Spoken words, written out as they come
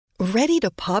Ready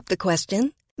to pop the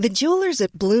question? The jewelers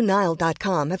at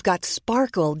BlueNile.com have got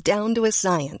sparkle down to a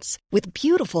science with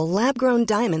beautiful lab-grown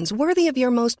diamonds worthy of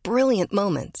your most brilliant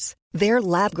moments. Their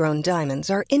lab-grown diamonds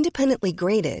are independently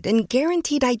graded and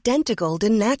guaranteed identical to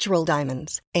natural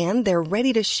diamonds, and they're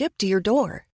ready to ship to your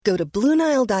door. Go to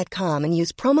BlueNile.com and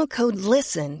use promo code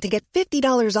LISTEN to get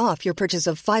 $50 off your purchase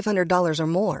of $500 or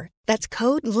more. That's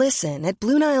code LISTEN at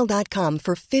BlueNile.com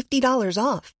for $50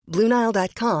 off.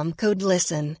 BlueNile.com, code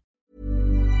LISTEN.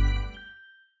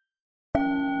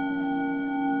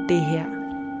 Det her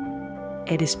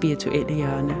er det spirituelle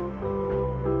hjørne.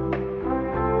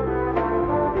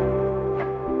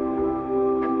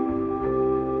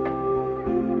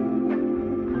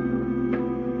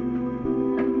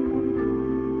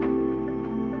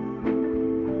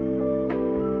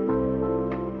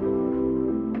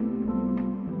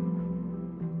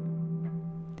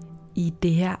 I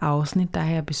det her afsnit, der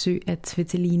har jeg besøg af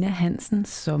Svetlana Hansen,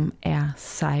 som er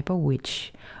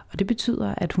cyberwitch. Og det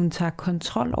betyder, at hun tager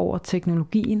kontrol over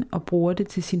teknologien og bruger det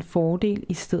til sin fordel,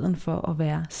 i stedet for at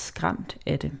være skræmt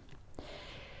af det.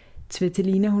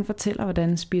 Svetlana, hun fortæller,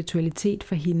 hvordan spiritualitet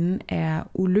for hende er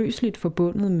uløseligt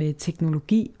forbundet med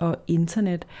teknologi og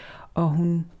internet, og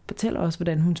hun fortæller også,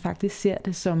 hvordan hun faktisk ser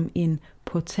det som en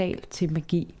portal til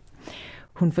magi.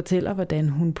 Hun fortæller, hvordan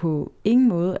hun på ingen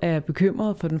måde er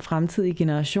bekymret for den fremtidige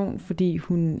generation, fordi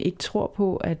hun ikke tror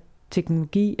på, at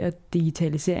teknologi og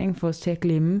digitalisering får os til at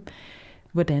glemme,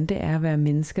 hvordan det er at være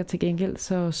mennesker. Til gengæld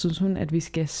så synes hun, at vi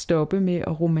skal stoppe med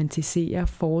at romantisere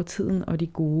fortiden og de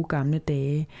gode gamle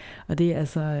dage. Og det er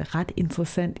altså ret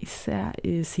interessant, især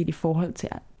set i forhold til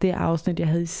det afsnit, jeg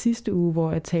havde i sidste uge,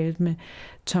 hvor jeg talte med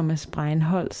Thomas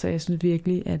Breinholt. Så jeg synes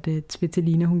virkelig, at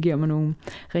Svetlana, hun giver mig nogle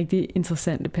rigtig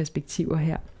interessante perspektiver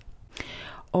her.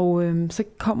 Og så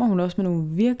kommer hun også med nogle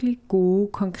virkelig gode,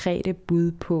 konkrete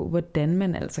bud på, hvordan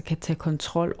man altså kan tage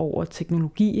kontrol over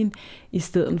teknologien, i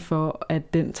stedet for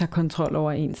at den tager kontrol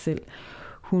over en selv.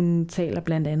 Hun taler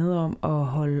blandt andet om at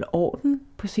holde orden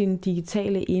på sine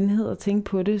digitale enheder, tænke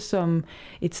på det som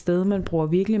et sted, man bruger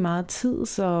virkelig meget tid,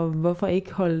 så hvorfor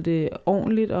ikke holde det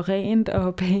ordentligt og rent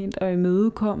og pænt og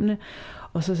imødekommende.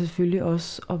 Og så selvfølgelig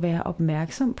også at være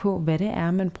opmærksom på, hvad det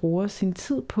er, man bruger sin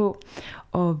tid på,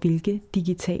 og hvilke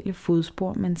digitale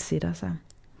fodspor man sætter sig.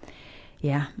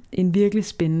 Ja, en virkelig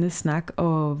spændende snak,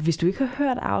 og hvis du ikke har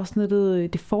hørt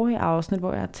afsnittet, det forrige afsnit,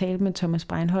 hvor jeg har talt med Thomas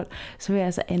Breinholt, så vil jeg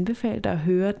altså anbefale dig at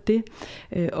høre det,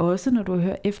 også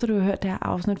når efter du har hørt det her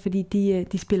afsnit, fordi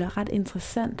de spiller ret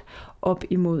interessant op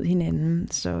imod hinanden.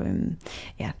 Så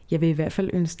ja, jeg vil i hvert fald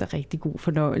ønske dig rigtig god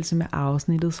fornøjelse med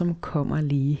afsnittet, som kommer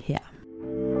lige her.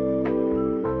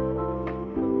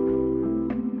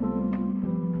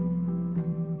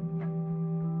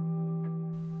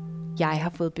 Jeg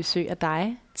har fået besøg af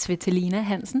dig, Svetlana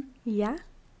Hansen. Ja.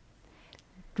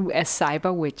 Du er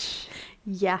cyberwitch.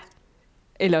 Ja.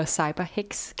 Eller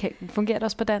cyberhex. Fungerer det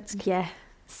også på dansk? Ja,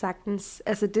 sagtens.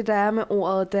 Altså det der er med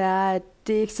ordet, det er, at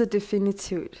det er ikke så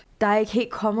definitivt. Der er ikke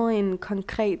helt kommet en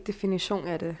konkret definition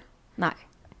af det. Nej.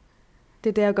 Det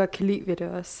er det, jeg godt kan lide ved det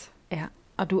også. Ja.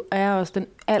 Og du er også den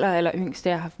aller yngste,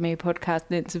 jeg har haft med i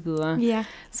podcasten indtil videre. Ja.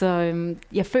 Så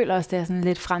jeg føler også, det er sådan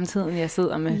lidt fremtiden, jeg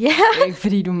sidder med. Ja. Ikke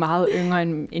fordi du er meget yngre,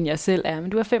 end jeg selv er, men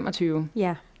du er 25.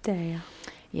 Ja, det er jeg.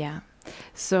 Ja.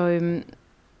 Så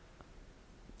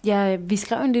ja, vi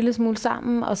skrev en lille smule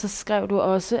sammen, og så skrev du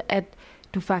også, at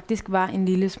du faktisk var en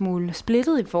lille smule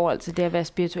splittet i forhold til det at være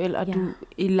spirituel, og du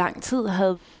i lang tid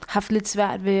havde haft lidt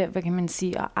svært ved, hvad kan man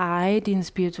sige, at eje din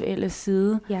spirituelle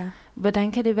side. Ja.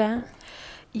 Hvordan kan det være?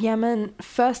 Jamen,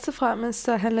 først og fremmest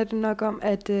så handler det nok om,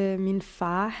 at min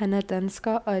far, han er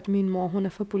dansker, og at min mor, hun er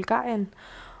fra Bulgarien.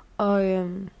 Og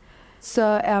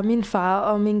så er min far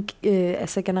og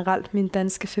altså generelt min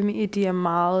danske familie, de er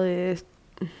meget,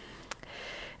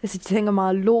 altså de tænker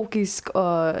meget logisk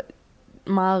og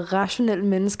meget rationelle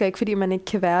mennesker, ikke fordi man ikke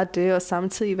kan være det og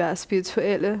samtidig være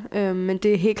spirituelle, men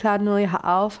det er helt klart noget, jeg har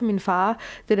arvet fra min far,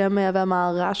 det der med at være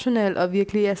meget rationel og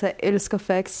virkelig, altså jeg elsker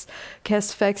facts,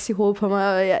 kaste facts i hovedet på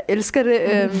mig, og jeg elsker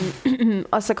det,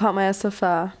 og så kommer jeg så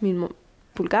fra min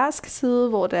bulgarske side,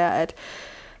 hvor det er, at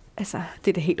altså,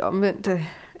 det er det helt omvendte,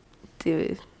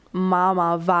 det er meget,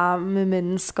 meget varme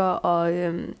mennesker, og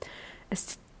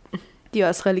altså, de er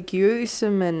også religiøse,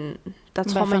 men der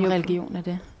tror man jo... Hvad religion er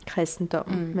det?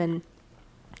 Kristendommen, men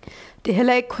det er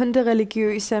heller ikke kun det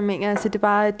religiøse, jeg mener, altså det er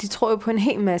bare, de tror jo på en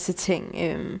hel masse ting,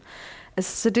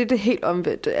 altså, så det er det helt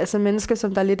omvendt, altså mennesker,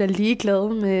 som der lidt er ligeglade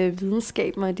med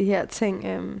videnskaben og de her ting,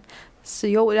 så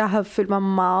jo, jeg har følt mig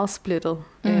meget splittet,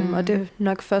 og det er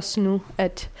nok først nu,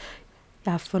 at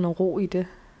jeg har fundet ro i det.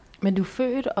 Men du er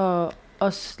født og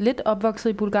også lidt opvokset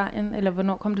i Bulgarien, eller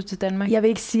hvornår kom du til Danmark? Jeg vil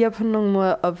ikke sige, at jeg på nogen måde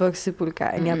er opvokset i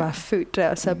Bulgarien. Jeg er bare født der,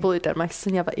 og så har jeg boet i Danmark,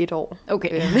 siden jeg var 1 år.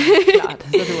 Okay, klart.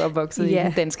 Så du er opvokset i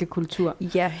den danske kultur.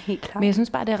 Ja, helt klart. Men jeg synes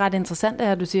bare, det er ret interessant,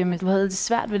 at du siger, at du havde det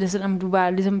svært ved det, selvom du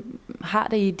bare ligesom har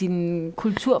det i din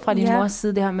kultur fra din mors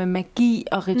side, det her med magi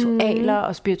og ritualer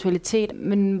og spiritualitet.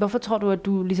 Men hvorfor tror du, at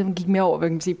du ligesom gik mere over, hvad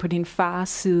kan man sige, på din fars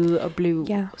side og blev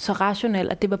så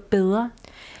rationel, at det var bedre?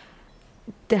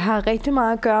 Det har rigtig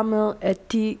meget at gøre med,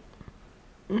 at de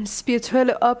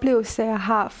spirituelle oplevelser, jeg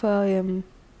har for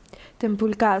den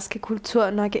bulgarske kultur,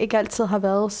 nok ikke altid har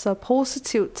været så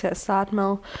positivt til at starte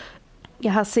med.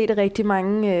 Jeg har set, at rigtig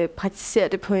mange praktiserer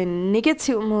det på en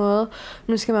negativ måde.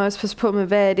 Nu skal man også passe på med,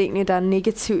 hvad er det egentlig, der er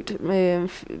negativt.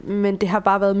 Men det har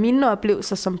bare været mine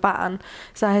oplevelser som barn.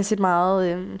 Så har jeg set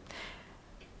meget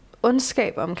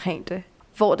ondskab omkring det.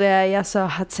 Hvor det er, jeg så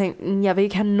har tænkt, jeg vil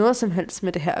ikke have noget som helst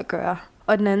med det her at gøre.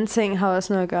 Og den anden ting har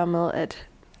også noget at gøre med, at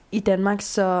i Danmark,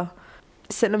 så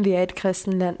selvom vi er et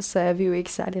kristent land, så er vi jo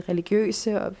ikke særlig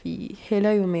religiøse, og vi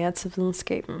hælder jo mere til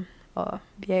videnskaben. Og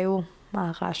vi er jo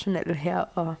meget rationelle her,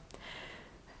 og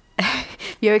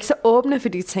vi er jo ikke så åbne for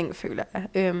de ting, føler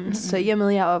jeg. Så i og med,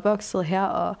 at jeg er opvokset her,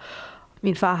 og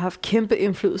min far har haft kæmpe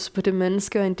indflydelse på det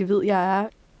menneske og individ, jeg er.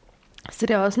 Så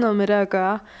det er også noget med det at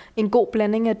gøre. En god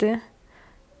blanding af det.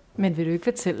 Men vil du ikke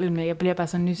fortælle lidt mere? Jeg bliver bare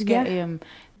så nysgerrig om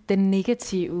den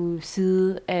negative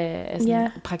side af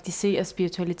at praktisere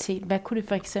spiritualitet. Hvad kunne det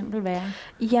for eksempel være?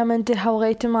 Jamen, det har jo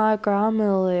rigtig meget at gøre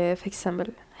med for eksempel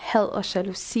had og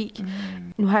jalousi.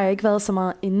 Nu har jeg ikke været så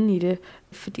meget inde i det,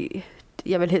 fordi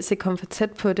jeg vil helst ikke komme for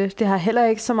tæt på det. Det har heller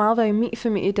ikke så meget været i min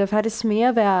familie. Det har faktisk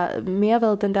mere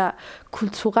været den der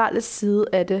kulturelle side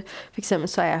af det. For eksempel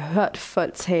så har jeg hørt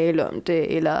folk tale om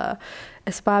det, eller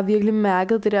altså bare virkelig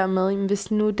mærket det der med,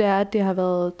 hvis nu det er, at det har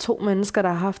været 2 mennesker, der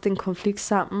har haft en konflikt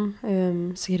sammen,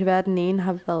 så kan det være, at den ene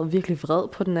har været virkelig vred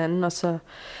på den anden, og så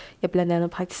jeg blandt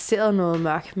andet praktiseret noget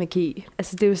mørk magi.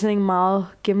 Altså det er jo sådan en meget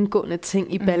gennemgående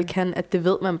ting i Balkan, at det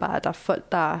ved man bare, at der er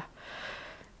folk,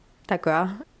 der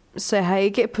gør. Så jeg har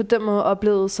ikke på den måde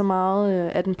oplevet så meget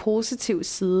af den positive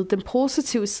side. Den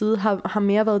positive side har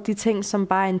mere været de ting, som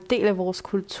bare er en del af vores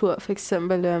kultur. For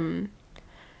eksempel,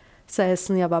 så jeg,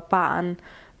 siden jeg var barn,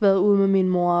 været ude med min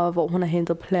mor, hvor hun har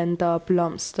hentet planter og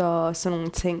blomster og sådan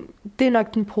nogle ting. Det er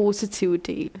nok den positive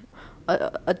del.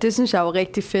 Og det synes jeg var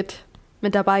rigtig fedt.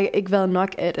 Men der har bare ikke været nok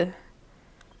af det.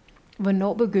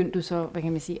 Hvornår begyndte du så, hvad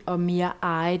kan man sige, at mere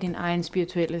eje din egen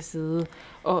spirituelle side?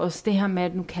 Og også det her med,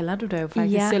 at nu kalder du dig jo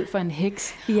faktisk selv for en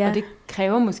heks. Ja. Og det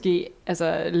kræver måske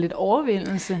altså, lidt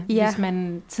overvindelse, hvis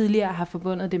man tidligere har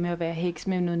forbundet det med at være heks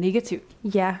med noget negativt.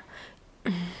 Ja.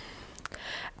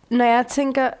 Når jeg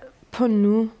tænker på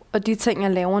nu, og de ting,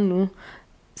 jeg laver nu,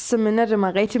 så minder det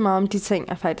mig rigtig meget om de ting,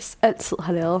 jeg faktisk altid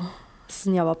har lavet,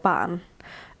 siden jeg var barn.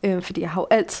 Fordi jeg har jo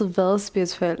altid været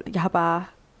spirituel. Jeg har bare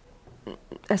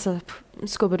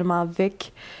skubbet det meget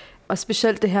væk. Og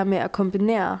specielt det her med at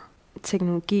kombinere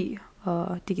teknologi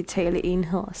og digitale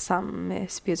enheder sammen med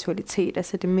spiritualitet,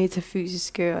 altså det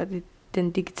metafysiske og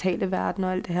den digitale verden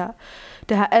og alt det her.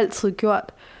 Det har jeg altid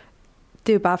gjort.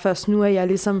 Det er jo bare først nu, at jeg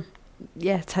ligesom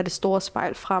tager det store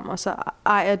spejl frem, og så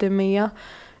ejer det mere.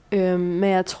 Men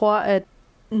jeg tror, at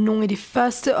nogle af de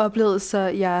første oplevelser,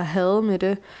 jeg havde med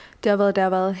det, det har været, da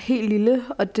jeg var helt lille,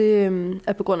 og det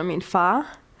er på grund af min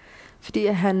far, fordi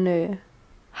han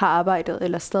har arbejdet,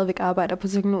 eller stadigvæk arbejder på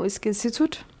Teknologisk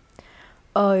Institut.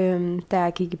 Og da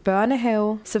jeg gik i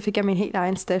børnehave, så fik jeg min helt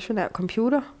egen stationær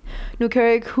computer. Nu kan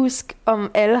jeg ikke huske,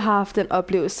 om alle har haft den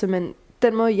oplevelse, men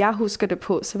den måde, jeg husker det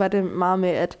på, så var det meget med,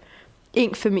 at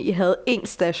en familie havde en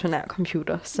stationær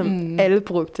computer, som alle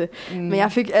brugte. Men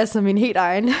jeg fik altså min helt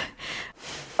egen.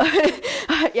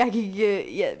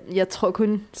 Jeg tror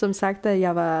kun, som sagt, at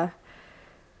jeg var...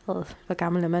 Hvor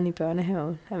gammel er man i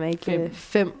børnehaven? Er man ikke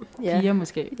 5? 4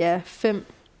 måske. Ja, 5.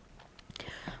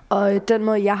 Og den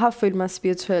måde, jeg har følt mig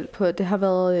spirituel på, det har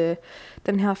været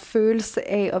den her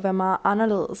følelse af at være meget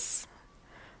anderledes.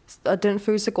 Og den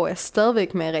følelse går jeg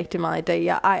stadigvæk med rigtig meget i dag.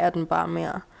 Jeg ejer den bare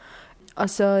mere. Og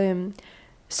så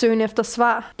søgen efter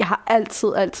svar. Jeg har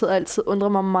altid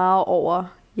undret mig meget over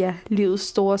livets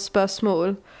store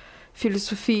spørgsmål.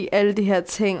 Filosofi, alle de her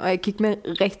ting. Og jeg gik med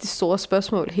rigtig store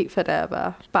spørgsmål, helt fra da jeg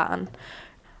var barn.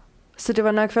 Så det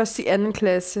var nok først i 2.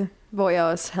 klasse, hvor jeg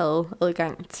også havde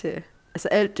adgang til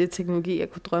alt det teknologi,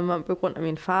 jeg kunne drømme om på grund af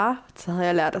min far. Så havde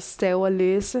jeg lært at stave og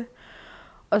læse.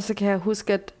 Og så kan jeg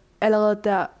huske, at allerede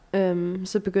der,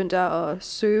 så begyndte jeg at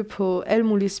søge på alle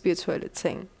mulige spirituelle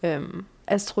ting.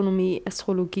 Astronomi,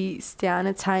 astrologi,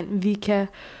 stjernetegn, Wicca.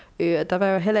 Der var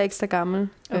jeg jo heller ikke så gammel.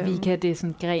 Og Wicca, det er sådan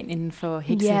en gren inden for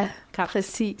heksekraft. Ja,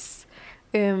 præcis.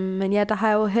 Men ja, der har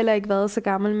jeg jo heller ikke været så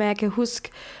gammel, men jeg kan huske,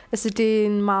 altså det er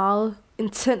en meget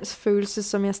intens følelse,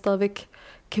 som jeg stadigvæk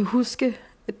kan huske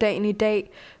dagen i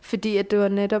dag, fordi at det var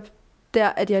netop der,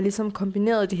 at jeg ligesom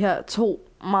kombinerede de her 2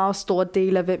 meget store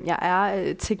dele af, hvem jeg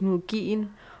er, teknologien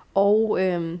og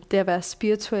det at være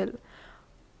spirituel,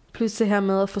 plus det her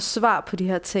med at få svar på de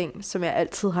her ting, som jeg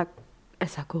altid har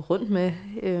gået rundt med,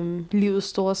 livets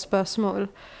store spørgsmål.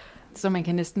 Så man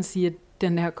kan næsten sige, at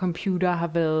den her computer har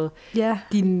været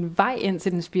din vej ind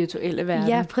til den spirituelle verden.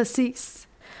 Ja, præcis.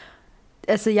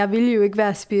 Altså, jeg ville jo ikke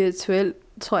være spirituel,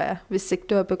 tror jeg, hvis ikke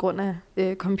det var på grund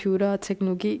af computer og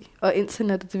teknologi og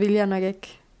internet. Det ville jeg nok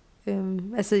ikke.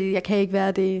 Jeg kan ikke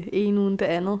være det ene uden det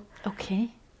andet. Okay.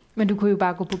 Men du kunne jo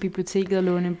bare gå på biblioteket og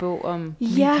låne en bog om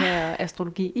Wicca og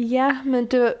astrologi. Ja, men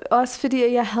det var også fordi,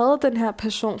 at jeg havde den her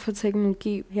passion for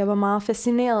teknologi. Jeg var meget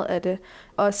fascineret af det.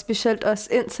 Og specielt også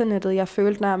internettet. Jeg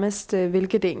følte nærmest,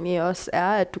 hvilket det egentlig også er,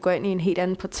 at du går ind i en helt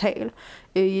anden portal,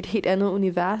 i et helt andet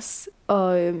univers.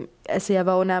 Og jeg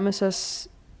var jo nærmest også...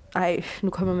 nu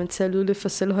kommer man til at lyde lidt for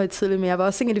selvhøjtideligt, men jeg var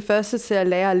også en af de første til at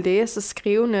lære at læse og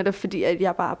skrive netop, fordi at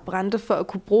jeg bare brændte for at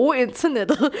kunne bruge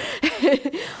internettet.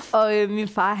 Og min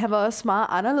far, han var også meget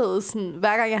anderledes. Sådan,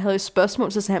 hver gang jeg havde et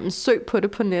spørgsmål, så sagde han, søg på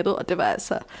det på nettet, og det var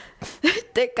altså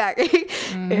dengang,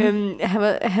 ikke?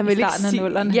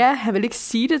 Han ville ikke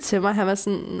sige det til mig. Han var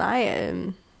sådan, nej,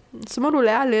 så må du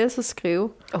lære at læse og skrive,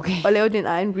 og lave din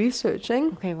egen research, ikke?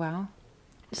 Okay, wow.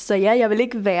 Så ja, jeg vil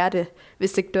ikke være det,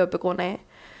 hvis det ikke var på grund af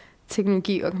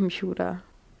teknologi og computer.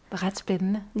 Ret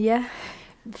spændende. Ja.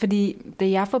 Fordi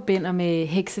det, jeg forbinder med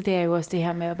hekse, det er jo også det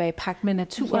her med at være i pagt med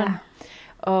naturen. Ja.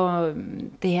 Og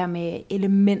det her med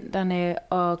elementerne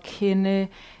og kende,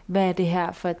 hvad er det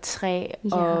her for et træ,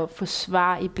 og få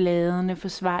svar i bladene, få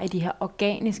svar i de her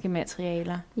organiske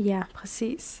materialer. Ja,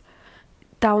 præcis.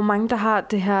 Der er jo mange, der har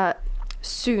det her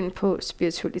syn på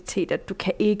spiritualitet, at du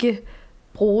kan ikke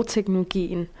bruge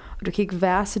teknologien, og du kan ikke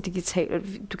være så digital,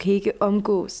 du kan ikke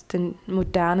omgås den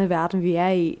moderne verden, vi er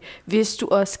i, hvis du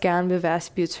også gerne vil være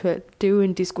spirituel. Det er jo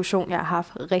en diskussion, jeg har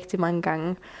haft rigtig mange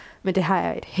gange, men det har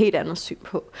jeg et helt andet syn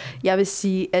på. Jeg vil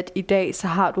sige, at i dag, så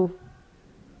har du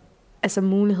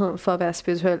muligheden for at være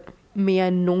spirituel mere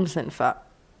end nogensinde før.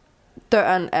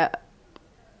 Døren er,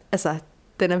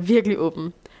 den er virkelig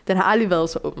åben. Den har aldrig været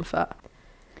så åben før.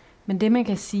 Men det, man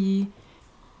kan sige,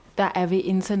 der er ved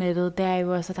internettet, det er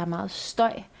jo også, at der er meget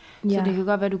støj. Ja. Så det kan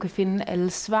godt være, at du kan finde alle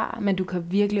svar, men du kan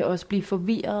virkelig også blive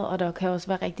forvirret, og der kan også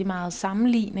være rigtig meget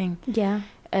sammenligning. Ja.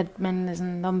 At man er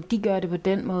sådan, når de gør det på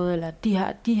den måde, eller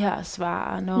de her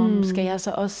svar, skal jeg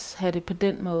så også have det på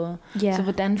den måde. Ja. Så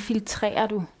hvordan filtrerer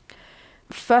du?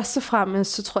 Først og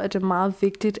fremmest, så tror jeg, det er meget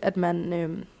vigtigt, at man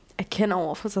erkender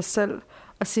over for sig selv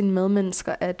og sine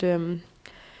medmennesker, at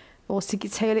vores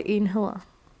digitale enheder,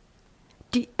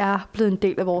 de er blevet en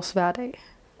del af vores hverdag.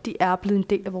 De er blevet en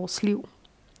del af vores liv.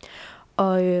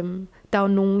 Og der er jo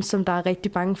nogen, som der er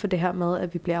rigtig bange for det her med,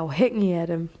 at vi bliver afhængige af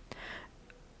dem.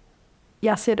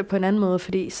 Jeg ser det på en anden måde,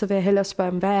 fordi så vil jeg hellere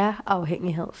spørge dem, hvad er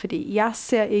afhængighed? Fordi jeg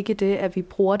ser ikke det, at vi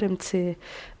bruger dem til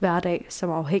hverdag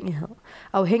som afhængighed.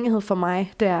 Afhængighed for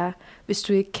mig, det er, hvis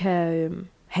du ikke kan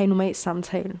have en normal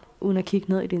samtale, uden at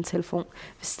kigge ned i din telefon.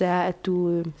 Hvis det er, at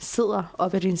du sidder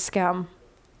op ad din skærm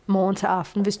morgen til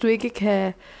aften. Hvis du ikke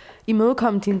kan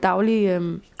imødekomme dine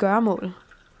daglige gøremål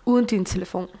uden din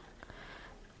telefon.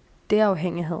 Det er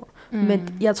afhængighed.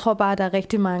 Men jeg tror bare, at der er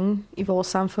rigtig mange i vores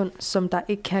samfund, som der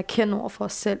ikke kan erkende over for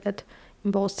os selv, at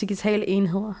vores digitale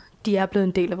enheder, de er blevet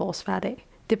en del af vores hverdag.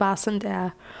 Det er bare sådan, det er.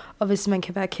 Og hvis man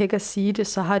kan være kæk og sige det,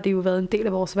 så har det jo været en del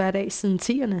af vores hverdag siden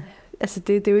 10'erne.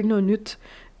 Det er jo ikke noget nyt.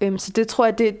 Så det tror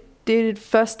jeg, det er det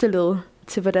første led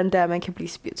til, hvordan det er, man kan blive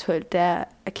spirituel. Det er at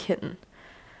erkende.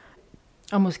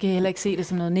 Og måske heller ikke se det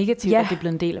som noget negativt, at det er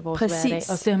blevet en del af vores hverdag.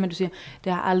 Og det her med, du siger,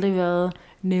 det har aldrig været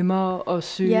nemmere at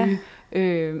søge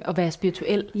at være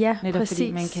spirituel. Ja, netop præcis.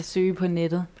 fordi man kan søge på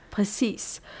nettet.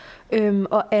 Præcis.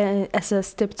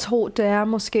 Step 2, det er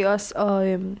måske også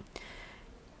at...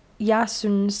 jeg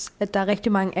synes, at der er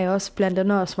rigtig mange af os, blandt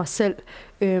andet også mig selv,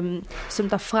 som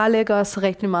der frelægger os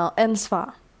rigtig meget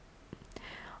ansvar.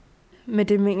 Med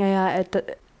det mener jeg, at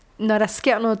når der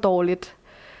sker noget dårligt,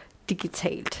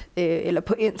 digitalt eller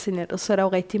på internettet, så er der jo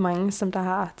rigtig mange, som der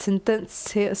har tendens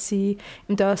til at sige,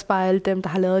 at det er også bare alle dem, der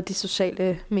har lavet de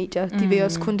sociale medier. De vil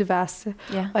også kun det værste.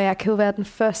 Yeah. Og jeg kan jo være den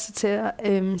første til at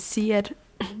sige, at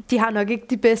de har nok ikke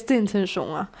de bedste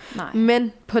intentioner. Nej.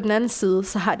 Men på den anden side,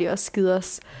 så har de også givet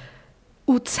os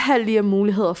utallige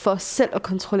muligheder for selv at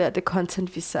kontrollere det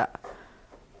content, vi ser.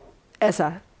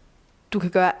 Du kan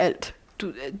gøre alt.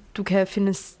 Du kan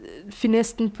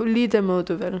finesse den på lige den måde,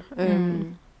 du vil.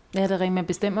 Ja, det er rigtigt. Man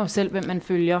bestemmer jo selv, hvem man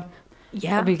følger.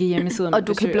 og hvilke hjemmesider man og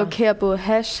du besøger. kan blokere både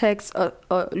hashtags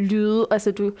og lyde.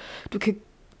 Altså du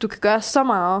kan gøre så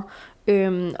meget.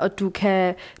 Og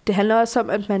det handler også om,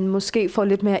 at man måske får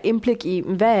lidt mere indblik i,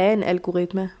 hvad er en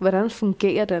algoritme? Hvordan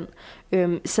fungerer den?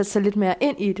 Sætte sig lidt mere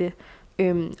ind i det.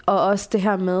 Og også det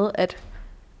her med, at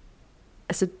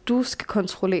altså, du skal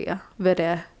kontrollere, hvad det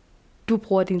er, du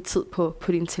bruger din tid på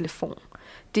din telefon.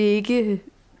 Det er ikke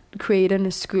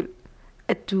creatornes skyld,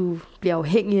 at du bliver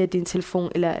afhængig af din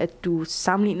telefon, eller at du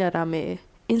sammenligner dig med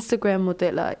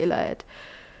Instagram-modeller, eller at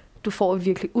du får et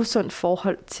virkelig usundt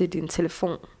forhold til din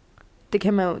telefon. Det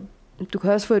kan man jo, du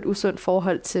kan også få et usundt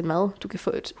forhold til mad, du kan få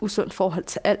et usundt forhold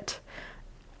til alt.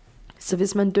 Så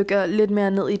hvis man dykker lidt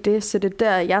mere ned i det, så det er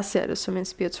der, jeg ser det som en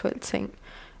spirituel ting.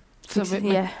 Så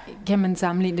kan man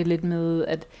sammenligne det lidt med,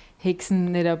 at heksen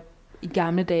netop i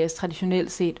gamle dage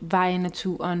traditionelt set var i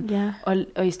naturen,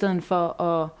 og i stedet for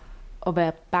at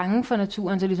være bange for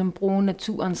naturen, så ligesom bruge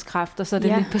naturens kræfter, så er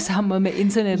det lidt på samme måde med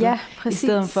internettet. Ja, i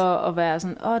stedet for at være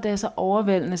sådan, det er så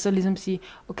overvældende, så ligesom sige,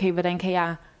 okay, hvordan kan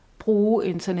jeg bruge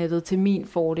internettet til min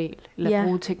fordel, eller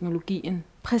bruge teknologien?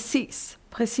 Præcis.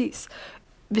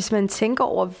 Hvis man tænker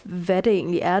over, hvad det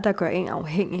egentlig er, der gør en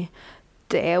afhængig,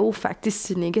 det er jo faktisk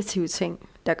de negative ting,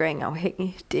 der gør en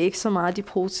afhængig. Det er ikke så meget de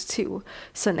positive.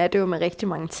 Sådan er det jo med rigtig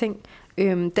mange ting.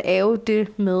 Det er jo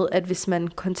det med, at hvis man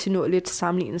kontinuerligt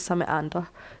sammenligner sig med andre,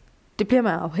 det bliver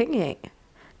man afhængig af.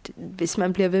 Hvis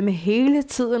man bliver ved med hele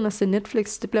tiden at se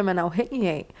Netflix, det bliver man afhængig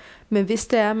af. Men hvis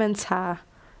det er, at man tager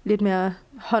lidt mere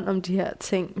hånd om de her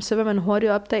ting, så vil man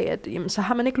hurtigt opdage, at så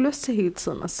har man ikke lyst til hele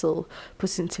tiden at sidde på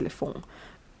sin telefon.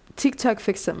 TikTok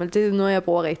for eksempel, det er noget, jeg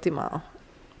bruger rigtig meget.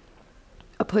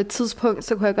 Og på et tidspunkt,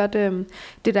 så kunne jeg godt...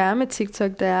 det der er med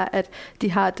TikTok, det er, at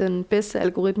de har den bedste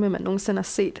algoritme, man nogensinde har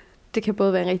set. Det kan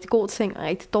både være en rigtig god ting og en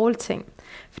rigtig dårlig ting.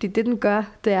 Fordi det, den gør,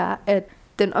 det er, at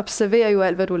den observerer jo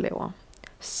alt, hvad du laver.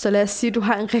 Så lad os sige, at du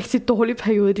har en rigtig dårlig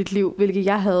periode i dit liv, hvilket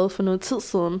jeg havde for noget tid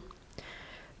siden.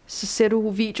 Så ser du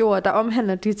videoer, der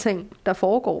omhandler de ting, der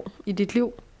foregår i dit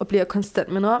liv, og bliver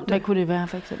konstant med noget om det. Hvad kunne det være,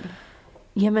 for eksempel?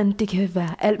 Jamen, det kan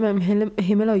være alt mellem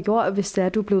himmel og jord, hvis det er,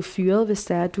 du er blevet fyret, hvis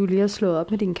det er, du lige har slået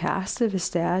op med din kæreste, hvis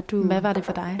det er, du... Hvad var det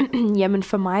for dig? Jamen,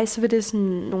 for mig, så var det sådan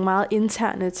nogle meget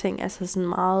interne ting, altså sådan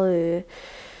meget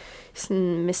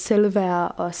sådan med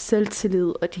selvværd og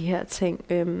selvtillid og de her ting.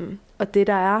 Og det,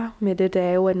 der er med det, det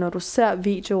er jo, at når du ser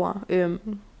videoer,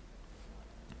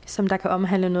 som der kan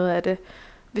omhandle noget af det,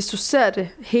 hvis du ser det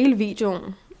hele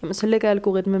videoen, jamen, så lægger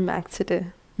algoritmen mærke til det.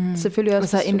 Selvfølgelig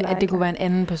også, og så at det kunne være en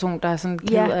anden person, der er sådan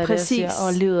ked af det, og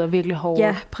siger, livet er virkelig hårdt.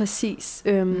 Ja, præcis.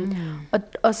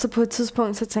 Og så på et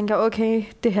tidspunkt, så tænker jeg, okay,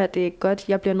 det her, det er godt,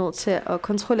 jeg bliver nødt til at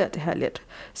kontrollere det her lidt.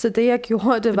 Så det, jeg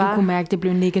gjorde, det var... Du kunne mærke, det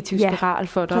blev en negativ spiral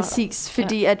for dig. Præcis,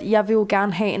 fordi at jeg vil jo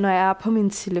gerne have, når jeg er på min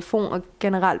telefon, og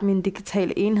generelt mine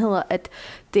digitale enheder, at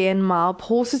det er en meget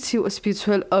positiv og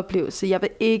spirituel oplevelse. Jeg vil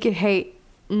ikke have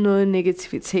noget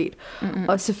negativitet.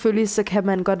 Og selvfølgelig så kan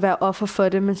man godt være offer for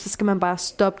det, men så skal man bare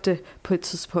stoppe det på et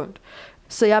tidspunkt.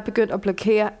 Så jeg er begyndt at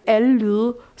blokere alle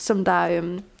lyde, som der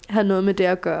har noget med det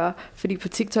at gøre. Fordi på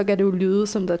TikTok er det jo lyde,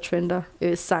 som der trender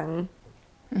sange.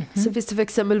 Så hvis det for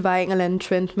eksempel var en eller anden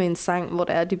trend med en sang, hvor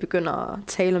der er, de begynder at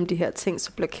tale om de her ting,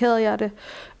 så blokerede jeg det.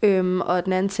 Og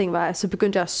den anden ting var, at så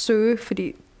begyndte jeg at søge,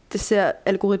 fordi det ser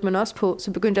algoritmen også på,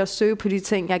 så begyndte jeg at søge på de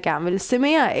ting, jeg gerne ville se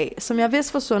mere af, som jeg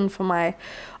vidste var sunde for mig.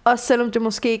 Også selvom det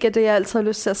måske ikke er det, jeg altid har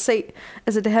lyst til at se.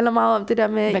 Altså det handler meget om det der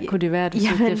med... Hvad kunne det være, du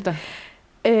søgte efter?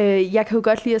 Jeg kan jo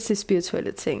godt lide at se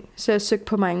spirituelle ting. Så jeg søgte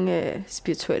på mange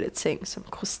spirituelle ting, som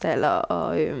krystaller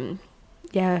og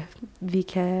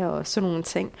Wicca og sådan nogle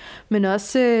ting. Men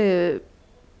også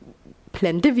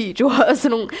plantevideoer og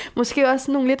sådan nogle, måske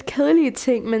også nogle lidt kedelige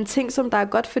ting, men ting, som der er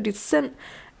godt for dit sind.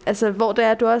 Altså, hvor det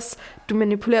er, du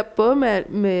manipulerer både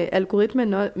med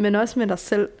algoritmen, men også med dig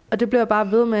selv. Og det bliver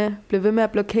bare ved med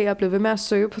at blokere, bliver ved med at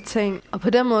søge på ting. Og på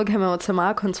den måde kan man jo tage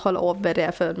meget kontrol over, hvad det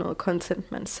er for noget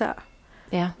content, man ser.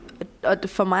 Ja. Og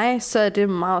for mig, så er det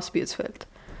meget spirituelt.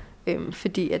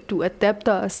 Fordi at du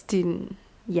adapter også din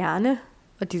hjerne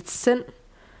og dit sind.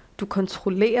 Du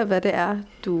kontrollerer, hvad det er,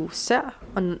 du ser.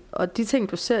 Og de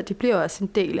ting, du ser, de bliver også en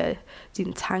del af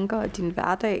dine tanker og din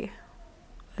hverdag.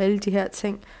 Og alle de her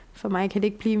ting. For mig kan det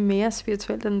ikke blive mere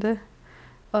spirituelt end det.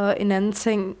 Og en anden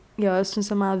ting, jeg også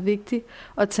synes er meget vigtig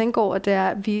at tænke over, det er,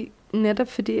 at vi netop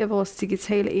fordi, at vores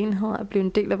digitale enheder er blevet en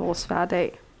del af vores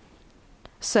hverdag,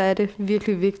 så er det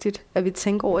virkelig vigtigt, at vi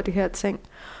tænker over de her ting,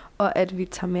 og at vi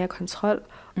tager mere kontrol,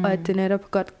 og at det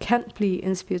netop godt kan blive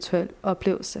en spirituel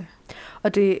oplevelse.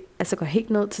 Og det altså går helt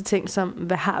ned til ting som,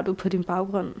 hvad har du på din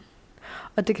baggrund?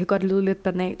 Og det kan godt lyde lidt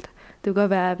banalt. Det kan godt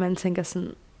være, at man tænker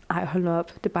sådan, ej, hold nu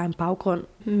op, det er bare en baggrund.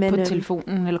 Men, på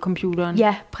telefonen eller computeren?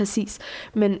 Ja, præcis.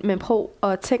 Men prøv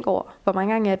at tænke over, hvor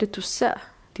mange gange er det, du ser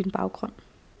din baggrund?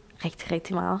 Rigtig,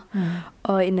 rigtig meget.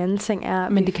 Og en anden ting er...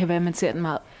 Men det kan være, at man ser den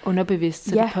meget underbevidst,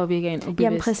 så det påvirker en ubevidst.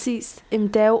 Jamen præcis.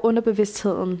 Det er jo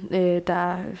underbevidstheden,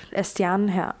 der er stjernen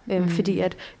her. Fordi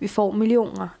at vi får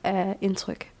millioner af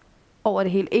indtryk over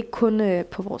det hele. Ikke kun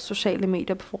på vores sociale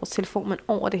medier, på vores telefon, men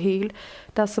over det hele.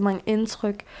 Der er så mange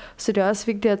indtryk. Så det er også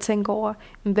vigtigt at tænke over,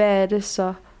 hvad er det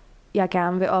så, jeg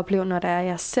gerne vil opleve, når det er,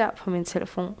 jeg ser på min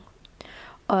telefon.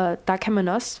 Og der kan man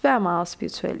også være meget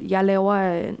spirituel. Jeg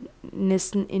laver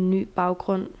næsten en ny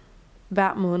baggrund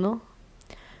hver måned.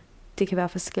 Det kan være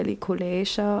forskellige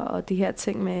collager og de her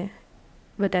ting med,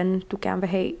 hvordan du gerne vil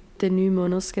have, den nye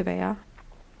måned skal være.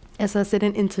 Altså at sætte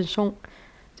en intention.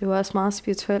 Det er jo også meget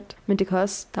spirituelt. Men det kan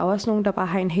også, der er også nogen, der bare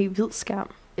har en helt hvid skærm.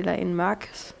 Eller en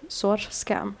mørk, sort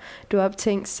skærm. Du er op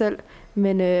til en selv.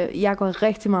 Men jeg går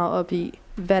rigtig meget op i,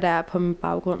 hvad der er på min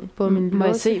baggrund. Både min må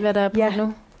jeg se, hvad der er på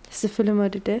nu? Selvfølgelig må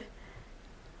det.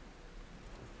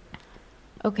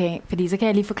 Okay, fordi så kan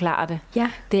jeg lige forklare det.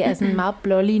 Ja. Det er sådan meget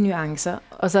blålige nuancer,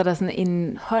 og så er der sådan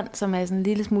en hånd, som er sådan en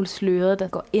lille smule sløret, der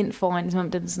går ind foran, ligesom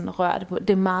om den sådan rører det på. Det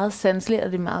er meget sanseligt,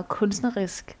 og det er meget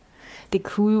kunstnerisk. Det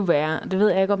kunne jo være, det ved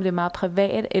jeg ikke, om det er meget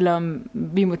privat, eller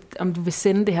om du vil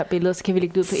sende det her billede, så kan vi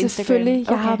lægge det ud på Instagram. Selvfølgelig,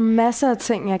 jeg har masser af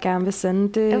ting, jeg gerne vil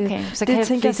sende. Okay,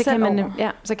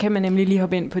 så kan man nemlig lige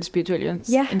hoppe ind på det spirituelle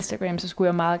Instagram, så skulle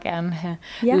jeg meget gerne have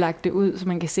lagt det ud, så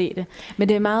man kan se det. Men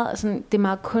det er meget, sådan, det er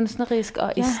meget kunstnerisk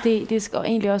og æstetisk, og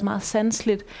egentlig også meget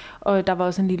sanseligt. Og der var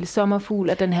også en lille sommerfugl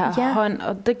af den her hånd,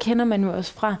 og det kender man jo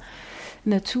også fra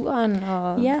naturen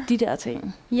og de der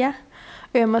ting. Ja.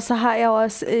 Og så har jeg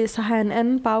også en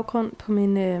anden baggrund på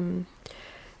min...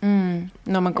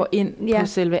 når man går ind på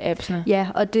selve appsene. Ja,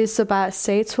 og det er så bare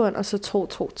Saturn og så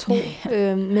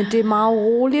 222. Men det er meget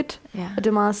roligt, og det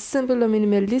er meget simpelt og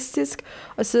minimalistisk.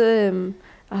 Og så...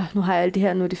 nu har jeg alle de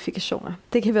her notifikationer.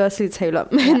 Det kan vi også lige tale om.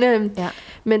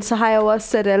 Men så har jeg jo også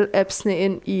sat alle appsene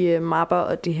ind i mapper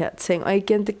og de her ting. Og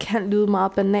igen, det kan lyde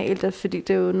meget banalt, fordi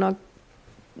det er jo nok...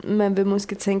 Man vil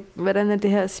måske tænke, hvordan er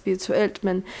det her spirituelt,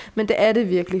 men det er det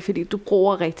virkelig, fordi du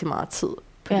bruger rigtig meget tid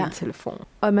på din telefon.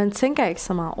 Og man tænker ikke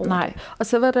så meget over det. Og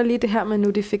så var der lige det her med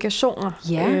notifikationer.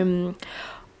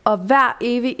 Og hver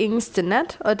evig eneste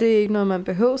nat, og det er ikke noget, man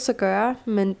behøver at gøre,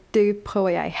 men det prøver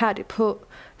jeg ihærdigt på,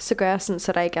 så gør jeg sådan,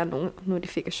 så der ikke er nogen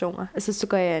notifikationer. Altså så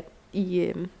går jeg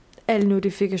i... alle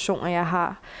notifikationer, jeg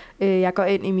har. Jeg går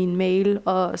ind i min mail,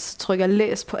 og så trykker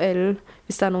læs på alle,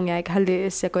 hvis der er nogen, jeg ikke har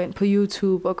læst. Jeg går ind på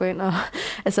YouTube og går ind og...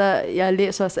 Altså, jeg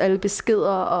læser også alle beskeder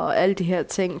og alle de her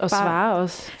ting. Og svarer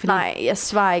også? Nej, jeg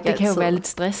svarer ikke altid. Det kan jo være lidt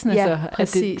stressende, ja, så.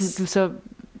 Præcis. At du så...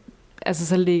 Altså,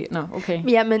 så lige... Nå, okay.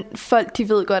 Ja, men folk, de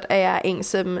ved godt, at jeg er en,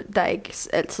 som der ikke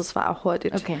altid svarer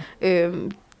hurtigt. Okay.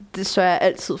 Det sørger jeg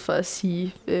altid for at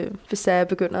sige, hvis jeg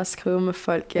begynder at skrive med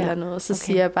folk eller noget, så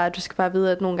siger jeg bare, at du skal bare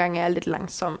vide, at nogle gange er jeg lidt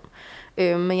langsom.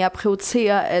 Men jeg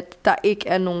prioriterer, at der ikke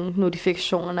er nogen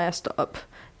notifikationer, når jeg står op.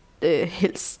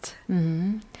 Helst.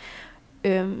 Mm-hmm.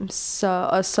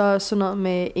 Og så sådan noget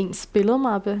med ens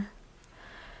billedmappe.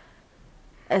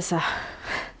 Altså,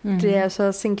 det er så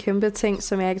også en kæmpe ting,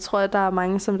 som jeg ikke tror, at der er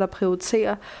mange, som der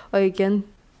prioriterer. Og igen,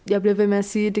 jeg bliver ved med at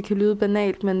sige, at det kan lyde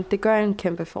banalt, men det gør en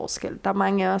kæmpe forskel. Der er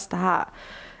mange af os, der har,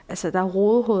 altså der er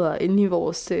rodehoveder inde i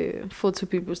vores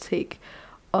fotobibliotek.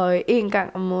 Og en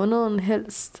gang om måneden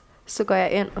helst, så går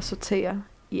jeg ind og sorterer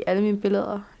i alle mine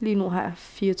billeder. Lige nu har jeg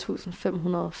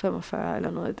 4.545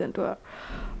 eller noget i den dør.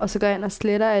 Og så går jeg ind og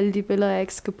sletter alle de billeder, jeg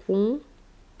ikke skal bruge.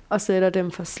 Og sætter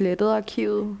dem for slettet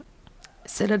arkivet.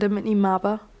 Sætter dem ind i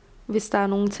mapper, hvis der er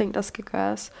nogle ting, der skal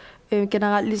gøres.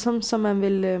 Generelt ligesom, som man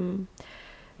vil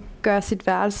gøre sit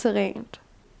værelse rent.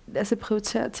 Altså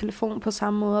prioritere telefon på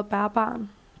samme måde og bærbaren.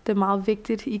 Det er meget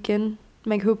vigtigt igen.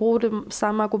 Man kan jo bruge det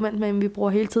samme argument med, at vi bruger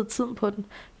hele tiden på den.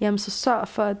 Jamen så sørg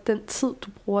for, at den tid, du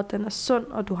bruger, den er sund,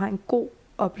 og du har en god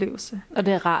oplevelse. Og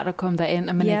det er rart at komme derind,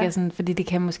 og man ikke er sådan, fordi det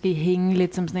kan måske hænge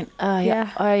lidt som sådan en,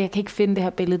 jeg kan ikke finde det her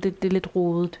billede, det er lidt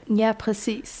rodet. Ja,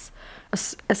 præcis.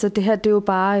 Altså det her, det er jo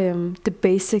bare the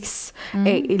basics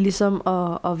af ligesom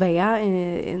at være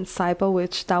en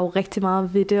cyberwitch. Der er jo rigtig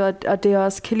meget ved det, og det jeg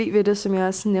også kan lide ved det, som jeg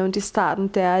også nævnte i starten,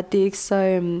 det er, at det ikke så...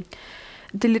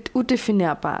 det er lidt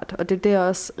udefinerbart, og det er det, jeg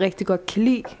også rigtig godt kan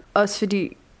lide. Også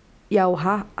fordi jeg jo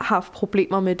har haft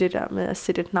problemer med det der med at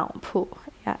sætte et navn på.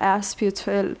 Jeg er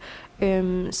spirituel,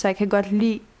 så jeg kan godt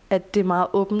lide, at det er meget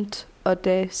åbent, og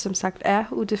det som sagt er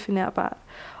udefinerbart.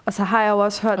 Og så har jeg jo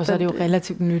også hørt... Og så er det jo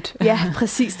relativt nyt. Ja,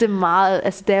 præcis. Det er meget...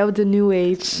 Altså, det er jo the new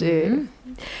age.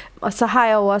 Og så har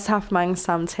jeg jo også haft mange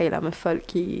samtaler med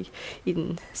folk i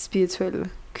den spirituelle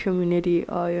community,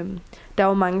 og der er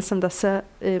jo mange, som der ser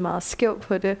meget skævt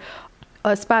på det,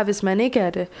 også bare hvis man ikke er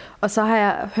det. Og så har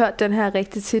jeg hørt den her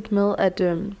rigtig tit med, at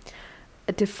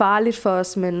det er farligt for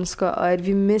os mennesker, og at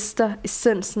vi mister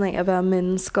essensen af at være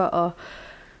mennesker, og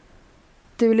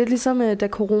det er jo lidt ligesom, da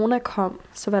corona kom,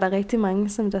 så var der rigtig mange,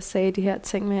 som der sagde de her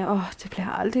ting med, det bliver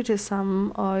aldrig det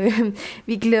samme, og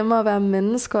vi glemmer at være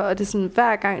mennesker, og det er sådan,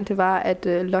 hver gang det var, at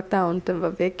lockdown den var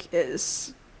væk,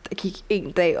 der gik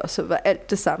en dag, og så var alt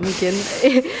det samme igen.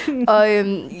 Og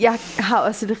jeg har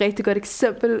også et rigtig godt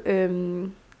eksempel,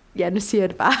 nu siger jeg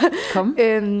det bare. Kom.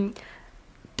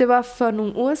 Det var for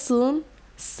nogle uger siden,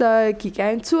 så gik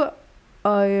jeg en tur,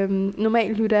 og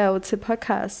normalt lytter jeg jo til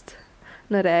podcast,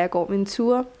 når jeg går min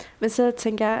tur. Men så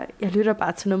tænker jeg lytter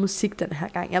bare til noget musik den her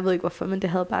gang. Jeg ved ikke hvorfor, men det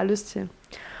havde jeg bare lyst til.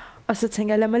 Og så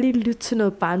tænker jeg, lad mig lige lytte til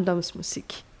noget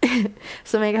barndomsmusik,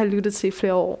 som jeg ikke har lyttet til i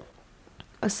flere år.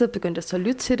 Og så begyndte jeg så at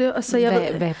lytte til det. Og så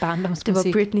hvad er barndomsmusik? Det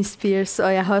var Britney Spears,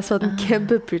 og jeg har også været en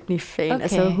kæmpe Britney-fan. Okay.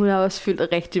 Altså, hun har også fyldt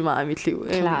rigtig meget i mit liv.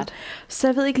 Klart. Så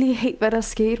jeg ved ikke lige helt, hvad der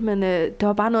skete, men det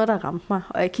var bare noget, der ramte mig.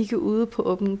 Og jeg kiggede ude på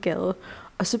åben gade,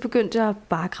 og så begyndte jeg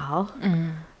bare at græde.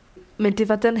 Men det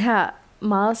var den her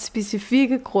meget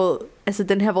specifikke gråd, altså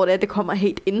den her, hvor det kommer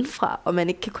helt indenfra, og man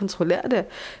ikke kan kontrollere det.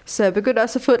 Så jeg begyndte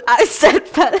også at få et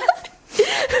angstanfald.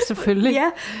 Selvfølgelig.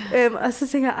 Ja, og så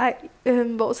tænkte jeg,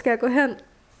 hvor skal jeg gå hen?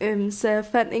 Så jeg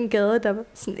fandt en gade, der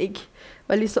sådan ikke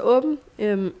var lige så åben.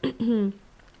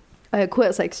 Og jeg kunne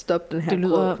altså ikke stoppe den her Det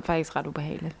lyder gråd. faktisk ret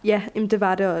ubehageligt. Ja, det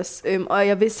var det også. Og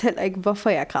jeg vidste heller ikke, hvorfor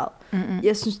jeg græd.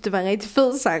 Jeg synes, det var en rigtig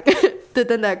fed sang. Det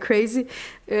er den der Crazy.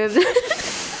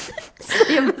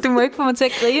 Jamen, du må ikke få mig til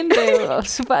at grine, det er jo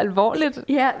super alvorligt.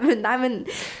 Ja, men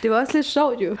det var også lidt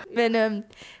sjovt jo. Men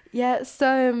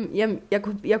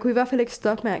jeg kunne i hvert fald ikke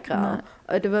stoppe med at græde. Nej.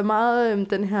 Og det var meget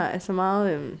den her, altså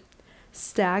meget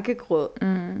stærke gråd.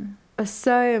 Og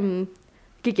så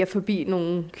gik jeg forbi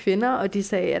nogle kvinder, og de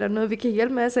sagde, er der noget, vi kan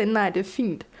hjælpe med? Jeg sagde, nej, det er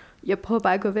fint. Jeg prøver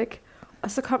bare at gå væk.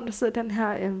 Og så kom der så den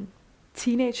her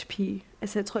teenage pige.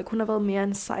 Altså jeg tror ikke, hun har været mere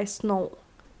end 16 år.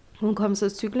 Hun kom så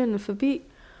cyklende forbi,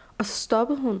 og så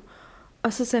stoppede hun.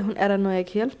 Og så sagde hun, er der noget, jeg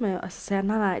kan hjælpe med? Og så sagde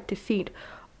jeg, nej, det er fint.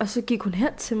 Og så gik hun hen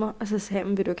til mig, og så sagde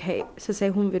hun, vil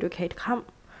du ikke have et kram?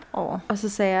 Og så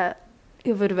sagde jeg,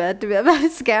 jo, ved du hvad, det vil jeg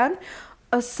faktisk gerne.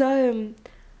 Og så,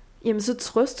 så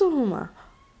trøstede hun mig.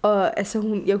 Og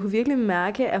altså, jeg kunne virkelig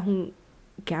mærke, at hun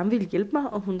gerne ville hjælpe mig,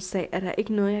 og hun sagde, er der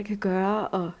ikke noget, jeg kan gøre,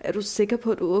 og er du sikker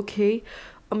på, at du er okay?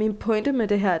 Og min pointe med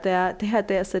det her, det er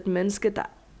altså et menneske, der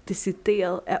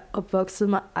decideret er opvokset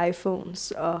med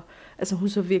iPhones, og altså hun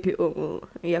så virkelig ung ud.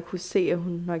 Jeg kunne se, at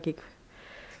hun nok ikke,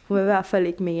 hun var i hvert fald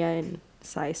ikke mere end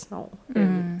 16 år.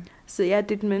 Så ja,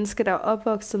 det er et menneske, der er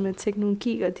opvokset med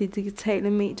teknologi og de digitale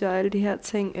medier og alle de her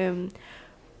ting.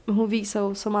 Men hun viser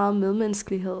jo så meget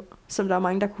medmenneskelighed, som der er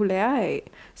mange, der kunne lære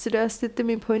af. Så det er også det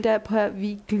min pointe er på, at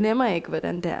vi glemmer ikke,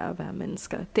 hvordan det er at være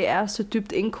mennesker. Det er så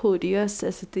dybt indkodet i os.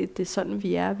 Altså det er sådan,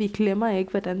 vi er. Vi glemmer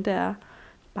ikke, hvordan det er,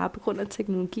 bare på grund af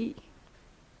teknologi.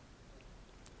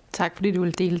 Tak, fordi du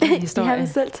ville dele den historie. Ja,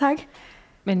 selv tak.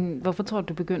 Men hvorfor tror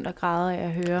du begyndte at græde af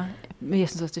at høre? Men jeg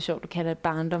synes også, det er sjovt, du kalder det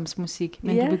barndomsmusik.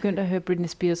 Men du begyndte at høre Britney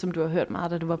Spears, som du har hørt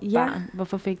meget, da du var barn.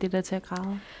 Hvorfor fik det dig til at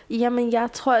græde? Jamen, jeg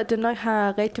tror, at det nok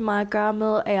har rigtig meget at gøre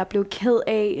med, at jeg blev ked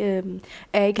af,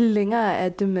 at jeg ikke længere er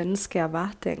det menneske, jeg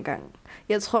var dengang.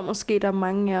 Jeg tror måske, der er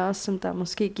mange af os, som der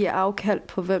måske giver afkald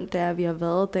på, hvem det er, vi har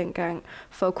været dengang,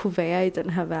 for at kunne være i den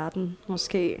her verden.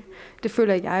 Måske. Det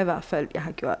føler jeg i hvert fald, jeg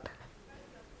har gjort.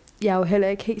 Jeg er jo heller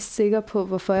ikke helt sikker på,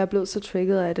 hvorfor jeg blev så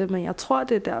trigget af det, men jeg tror,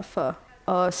 det er derfor.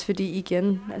 Og også fordi,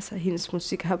 igen, altså hendes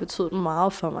musik har betydet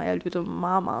meget for mig. Jeg lyttede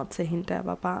meget, meget til hende, da jeg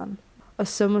var barn. Og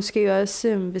så måske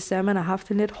også, hvis man har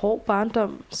haft en lidt hård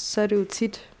barndom, så er det jo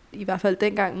tit, i hvert fald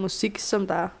dengang, musik, som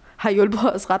der har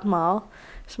hjulpet os ret meget.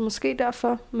 Så måske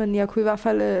derfor, men jeg kunne i hvert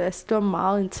fald, altså det var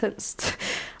meget intenst.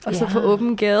 Og så på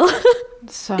åben gade.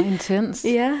 Så intenst.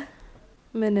 Ja.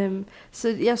 Men så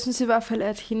jeg synes i hvert fald,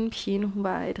 at hende pigen, hun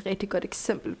var et rigtig godt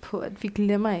eksempel på, at vi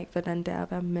glemmer ikke, hvordan det er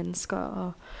at være mennesker.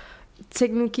 Og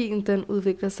teknologien, den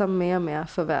udvikler sig mere og mere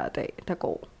for hver dag, der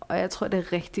går. Og jeg tror, det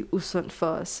er rigtig usundt for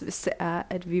os, hvis det er,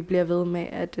 at vi bliver ved med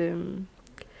at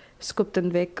skubbe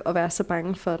den væk og være så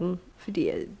bange for den. Fordi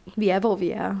vi er, hvor vi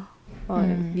er, og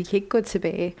vi kan ikke gå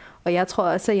tilbage. Og jeg tror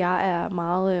også, at jeg er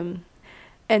meget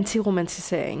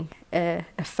anti-romantisering af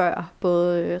før.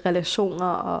 Både relationer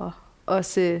og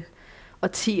også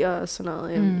årtier og sådan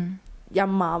noget. Jeg er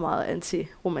meget, meget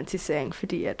anti-romantisering,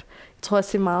 fordi jeg tror også,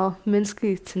 det er meget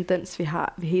menneskelig tendens, vi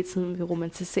har. Vi hele tiden vil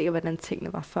romantisere, hvordan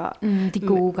tingene var før. De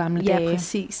gode gamle dage. Ja,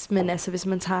 præcis. Men altså, hvis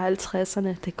man tager 50'erne,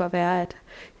 det kan godt være, at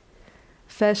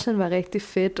fashion var rigtig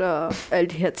fedt og alle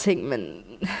de her ting, men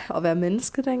at være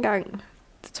menneske dengang,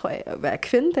 Det tror jeg, at være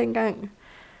kvinde dengang,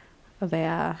 at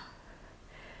være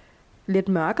lidt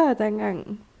mørkere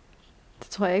dengang, det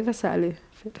tror jeg ikke var særlig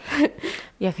fedt.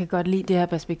 Jeg kan godt lide det her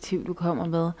perspektiv, du kommer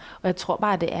med. Og jeg tror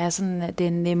bare, det er sådan, at det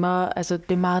er nemmere, altså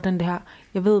det er meget den der,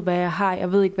 jeg ved, hvad jeg har,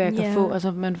 jeg ved ikke, hvad jeg kan få,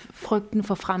 altså men frygten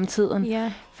for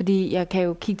fremtiden. Fordi jeg kan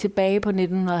jo kigge tilbage på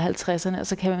 1950'erne, og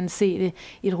så kan man se det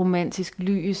i et romantisk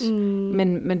lys.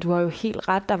 Men du har jo helt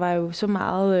ret, der var jo så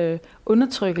meget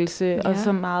undertrykkelse, og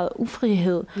så meget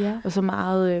ufrihed, og så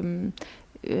meget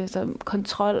så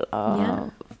kontrol og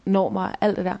normer og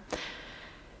alt det der,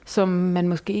 som man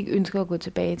måske ikke ønsker at gå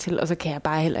tilbage til. Og så kan jeg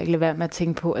bare heller ikke lade være med at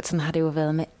tænke på, at sådan har det jo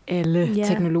været med alle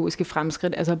teknologiske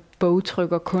fremskridt. Altså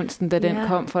bogtrykkerkunsten, da den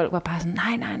kom, folk var bare sådan,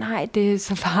 nej, det er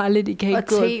så farligt, I kan ikke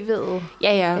gå. Og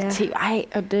tv'et. TV,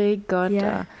 og det er ikke godt.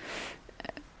 Og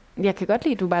jeg kan godt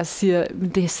lide, at du bare siger, men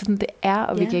det er sådan, det er,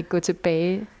 og vi kan ikke gå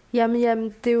tilbage.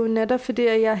 Jamen, det er jo netop fordi,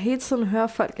 at jeg hele tiden hører,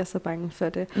 at folk er så bange for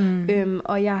det.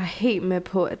 Og jeg er helt med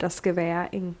på, at der skal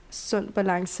være en sund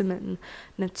balance mellem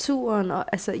naturen. Og,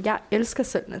 altså, jeg elsker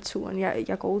selv naturen.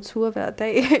 Jeg går ture hver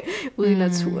dag ude i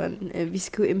naturen. Vi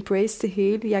skal jo embrace det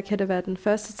hele. Jeg kan da være den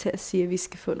første til at sige, at vi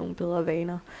skal få nogle bedre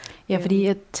vaner. Ja, fordi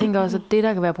jeg tænker også, at det,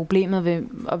 der kan være problemet ved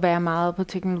at være meget på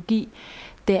teknologi,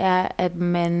 det er, at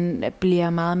man bliver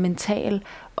meget mental,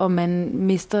 og man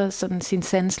mister sådan sin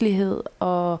sanselighed,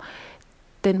 og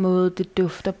den måde, det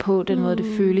dufter på, den måde,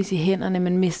 det føles i hænderne.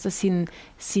 Man mister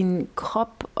sin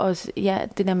krop, og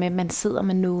det der med, at man sidder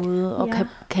med noget, og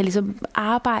kan ligesom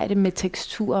arbejde med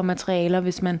tekstur og materialer.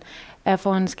 Hvis man er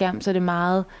foran en skærm, så er det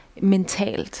meget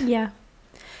mentalt.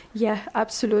 Ja,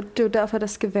 absolut. Det er jo derfor, der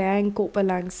skal være en god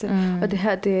balance. Og det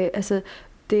her,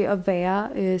 det at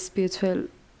være spirituel,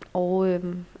 og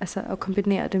at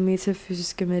kombinere det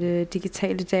metafysiske med det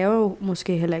digitale, det er jo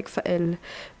måske heller ikke for alle,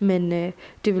 men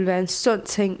det vil være en sund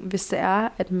ting, hvis det er,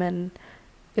 at man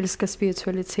elsker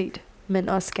spiritualitet, men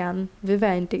også gerne vil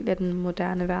være en del af den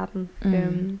moderne verden.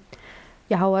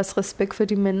 Jeg har jo også respekt for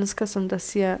de mennesker, som der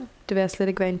siger, det vil jeg slet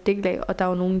ikke være en del af, og der er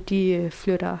jo nogen, de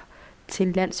flytter til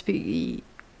en landsby i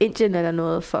Indien eller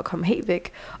noget, for at komme helt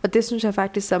væk, og det synes jeg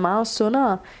faktisk er meget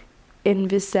sundere, end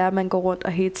hvis det er, at man går rundt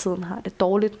og hele tiden har det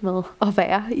dårligt med at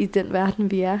være i den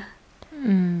verden, vi er.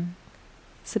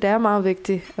 Så det er meget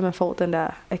vigtigt, at man får den der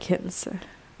erkendelse.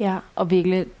 Ja, og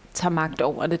virkelig tager magt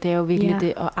over det. Det er jo virkelig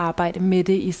det at arbejde med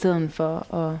det, i stedet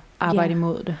for at arbejde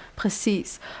imod det.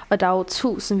 Præcis. Og der er jo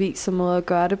tusindvis af måder at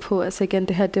gøre det på. Altså igen,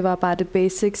 det her, det var bare det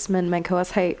basics, men man kan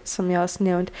også have, som jeg også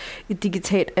nævnte, et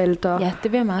digitalt alter. Ja,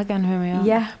 det vil jeg meget gerne høre mere om.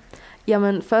 Ja.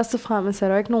 Jamen, først og fremmest er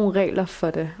der ikke nogen regler for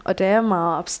det, og det er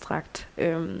meget abstrakt,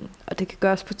 og det kan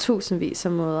gøres på tusindvis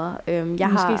af måder.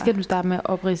 Måske skal du starte med at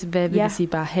opridse, hvad vil det sige,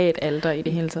 bare have et alter i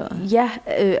det hele taget? Ja,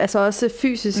 altså også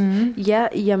fysisk. Ja,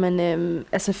 jamen,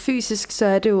 altså fysisk, så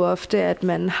er det jo ofte, at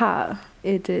man har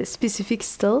et specifikt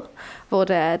sted, hvor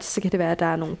der er, så kan det være, at der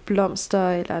er nogle blomster,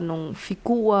 eller nogle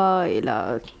figurer,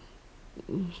 eller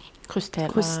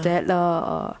krystaller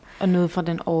og noget fra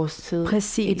den årstid.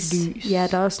 Præcis. Et lys. Ja,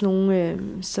 der er også nogle,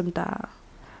 som der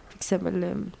for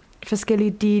eksempel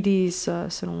forskellige deities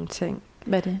og sådan nogle ting.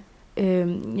 Hvad er det?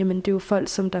 Jamen, det er jo folk,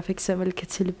 som der for eksempel kan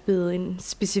tilbede en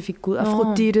specifik gud.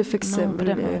 Afrodite for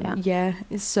eksempel. Ja,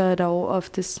 så er der jo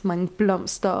oftest mange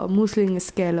blomster og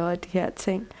muslingeskaller og de her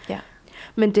ting. Ja.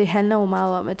 Men det handler jo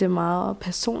meget om, at det er meget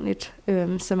personligt.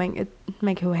 Så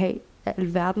man kan jo have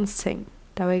alverdens ting.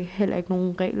 Der er jo heller ikke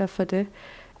nogen regler for det.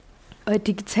 Og et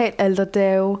digitalt alter, det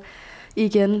er jo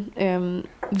igen,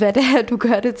 hvad det er, du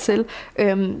gør det til.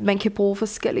 Man kan bruge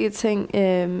forskellige ting.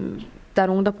 Der er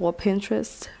nogen, der bruger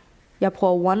Pinterest. Jeg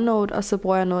bruger OneNote, og så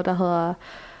bruger jeg noget, der hedder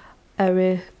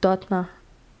Aridotna.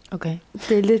 Okay.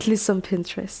 Det er lidt ligesom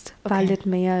Pinterest. Bare lidt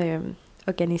mere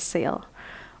organiseret.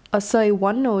 Og så i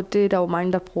OneNote, det er der jo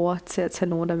mange, der bruger til at tage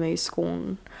noter med i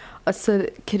skolen. Og så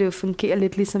kan det jo fungere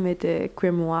lidt ligesom et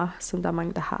grimoire, som der er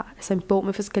mange, der har. Altså en bog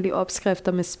med forskellige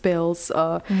opskrifter med spells,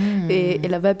 og,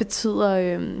 eller hvad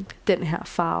betyder den her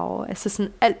farve. Altså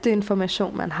sådan alt det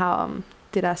information, man har om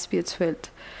det, der er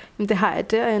spirituelt. Jamen, det har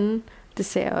jeg derinde. Det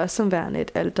ser jeg også som værende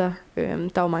et alter. Der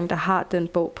er jo mange, der har den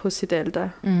bog på sit alter.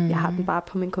 Jeg har den bare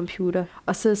på min computer.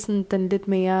 Og så sådan den lidt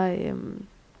mere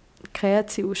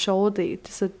kreative, sjove del. Det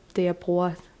er så det, jeg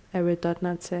bruger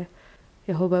Aridotna til.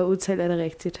 Jeg håber, jeg udtaler det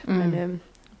rigtigt. Men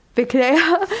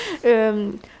beklager.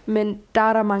 Men der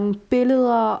er der mange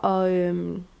billeder og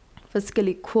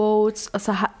forskellige quotes. Og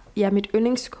så har mit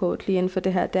yndlingsquote lige inden for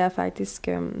det her, det er faktisk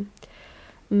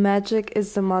Magic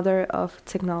is the mother of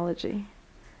technology.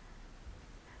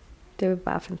 Det er jo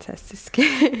bare fantastisk.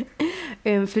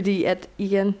 Fordi at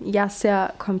igen, jeg ser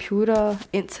computer,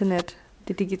 internet,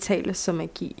 det digitale som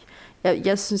magi.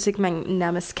 Jeg synes ikke, man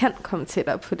nærmest kan komme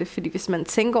tættere på det, fordi hvis man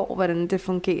tænker over, hvordan det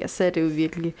fungerer, så er det jo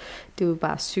virkelig, det er jo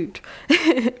bare sygt.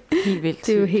 Helt vildt.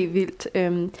 Det er jo helt vildt.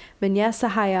 Men ja, så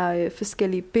har jeg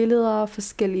forskellige billeder,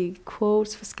 forskellige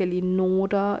quotes, forskellige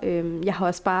noter. Jeg har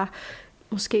også bare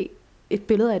måske et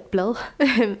billede af et blad,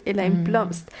 eller en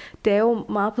blomst. Det er jo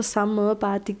meget på samme måde,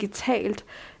 bare digitalt.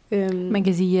 Man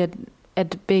kan sige,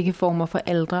 at begge former for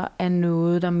aldre er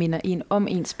noget, der minder en om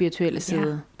ens spirituelle side.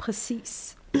 Ja,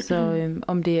 præcis. Så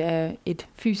om det er et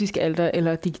fysisk alter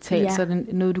eller digitalt, så er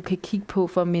det noget, du kan kigge på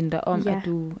for at minde dig om, at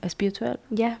du er spirituel.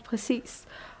 Ja, præcis.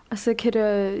 Og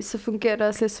så fungerer det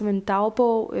også lidt som en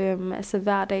dagbog. Altså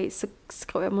hver dag, så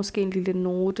skriver jeg måske en lille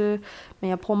note, men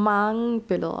jeg bruger mange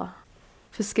billeder.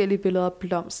 Forskellige billeder af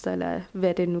blomster, eller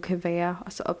hvad det nu kan være,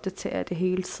 og så opdaterer jeg det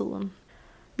hele tiden.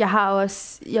 Jeg har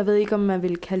også, jeg ved ikke, om man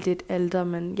vil kalde det et alter,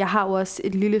 men jeg har jo også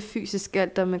et lille fysisk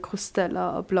alter med krystaller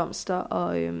og blomster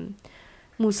og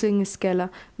musingeskaller,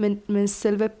 men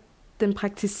selve den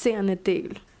praktiserende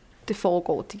del, det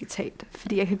foregår digitalt.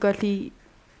 Fordi jeg kan godt lide,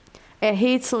 at jeg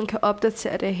hele tiden kan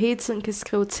opdatere det, jeg hele tiden kan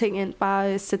skrive ting ind,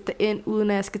 bare sætte det ind, uden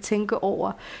at jeg skal tænke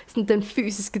over sådan den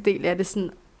fysiske del af det, sådan,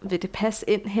 vil det passe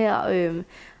ind her?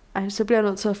 Så bliver jeg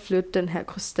nødt til at flytte den her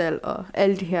krystal og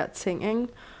alle de her ting, ikke?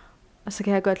 Og så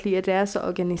kan jeg godt lide, at det er så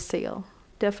organiseret.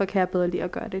 Derfor kan jeg bedre lide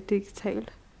at gøre det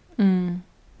digitalt.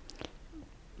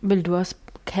 Vil du også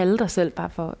kalde dig selv bare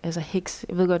for heks?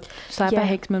 Jeg ved godt,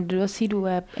 cyberheks, men vil du også sige, at du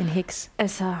er en heks?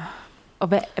 Altså... Og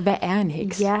hvad er en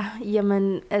heks? Ja,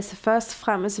 jamen, altså først og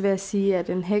fremmest vil jeg sige, at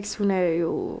en heks, hun er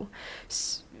jo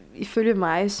ifølge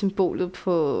mig symbolet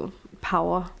på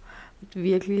power. Et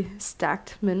virkelig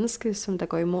stærkt menneske, som der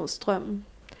går imod strømmen.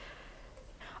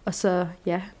 Og så,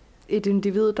 ja, et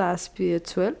individ, der er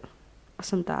spirituel, og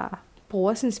som der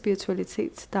bruger sin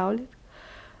spiritualitet til dagligt.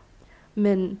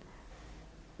 Men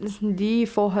lige i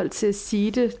forhold til at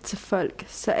sige det til folk,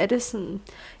 så er det sådan,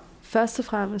 først og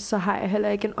fremmest, så har jeg heller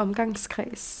ikke en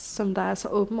omgangskreds, som der er så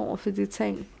åben over for de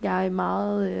ting. Jeg er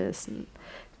meget,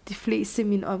 de fleste i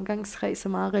min omgangskreds er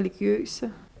meget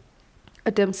religiøse.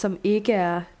 Og dem, som ikke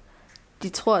er, de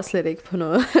tror slet ikke på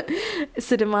noget.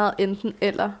 Så det er meget enten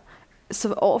eller.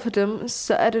 Så over for dem,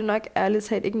 så er det nok ærligt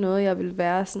talt ikke noget, jeg vil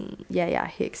være sådan, ja, jeg er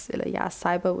heks, eller jeg er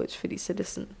cyberwitch, fordi så er det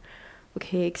sådan,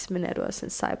 okay, heks, men er du også en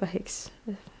cyberheks?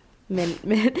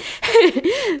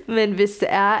 Men hvis det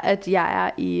er, at jeg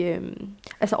er i...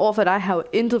 altså overfor dig har jeg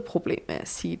jo intet problem med at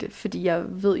sige det, fordi jeg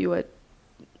ved jo, at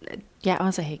jeg er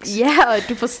også heks. Ja, og at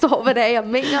du forstår, hvad det er, jeg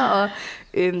mener, og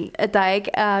at der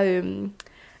ikke er...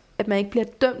 at man ikke bliver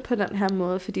dømt på den her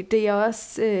måde, fordi det er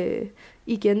også...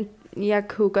 igen, jeg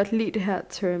kunne godt lide det her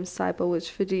term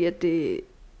cyberwitch, fordi at det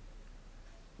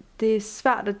er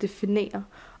svært at definere.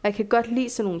 Og jeg kan godt lide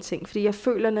sådan nogle ting, fordi jeg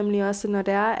føler nemlig også, at når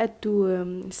det er, at du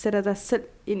sætter dig selv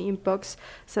ind i en boks,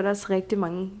 så er der også rigtig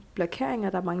mange blokeringer,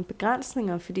 der er mange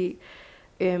begrænsninger, fordi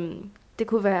det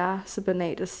kunne være så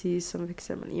banalt at sige, som for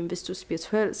eksempel, jamen, hvis du er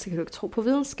spirituel, så kan du ikke tro på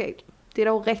videnskab. Det er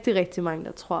der jo rigtig, rigtig mange,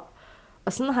 der tror.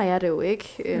 Og sådan har jeg det jo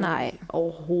ikke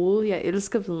overhovedet. Jeg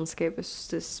elsker videnskab, jeg synes,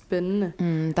 det er spændende.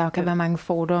 Der kan være mange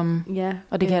fordomme, ja,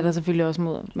 og det kan der selvfølgelig også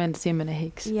mod, man siger, man er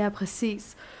heks. Ja,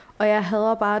 præcis. Og jeg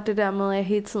hader bare det der med, at jeg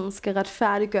hele tiden skal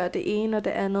retfærdiggøre det ene og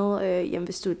det andet. Jamen,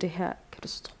 hvis du er det her, kan du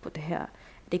så tro på det her? Er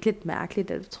det ikke lidt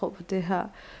mærkeligt, at du tror på det her?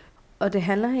 Og det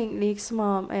handler egentlig ikke så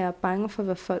meget om, at jeg er bange for,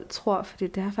 hvad folk tror, fordi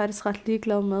det er jeg faktisk ret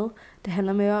ligeglad med. Det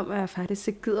handler mere om, at jeg faktisk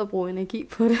ikke gider at bruge energi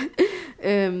på det.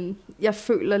 Jeg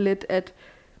føler lidt, at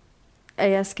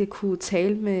jeg skal kunne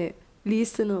tale med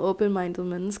ligestillede, open-minded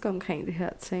mennesker omkring det her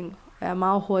ting. Og jeg er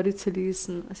meget hurtig til lige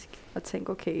sådan at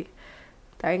tænke, okay,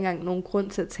 der er ikke engang nogen grund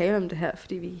til at tale om det her,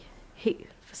 fordi vi er helt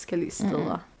forskellige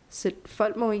steder. Så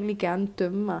folk må egentlig gerne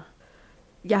dømme mig.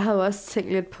 Jeg har jo også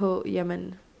tænkt lidt på,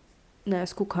 jamen, når jeg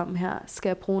skulle komme her, skal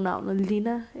jeg bruge navnet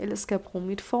Lina, eller skal jeg bruge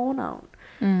mit fornavn?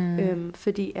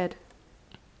 Fordi at,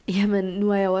 jamen,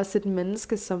 nu er jeg jo også et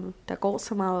menneske, som der går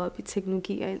så meget op i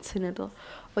teknologi og internettet.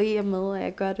 Og i og med, at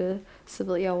jeg gør det, så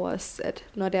ved jeg jo også, at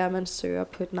når det er, man søger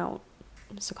på et navn,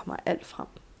 så kommer alt frem.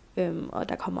 Og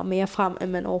der kommer mere frem,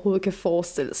 end man overhovedet kan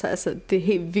forestille sig. Altså, det er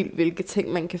helt vildt, hvilke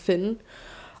ting man kan finde.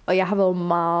 Og jeg har været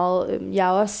meget... jeg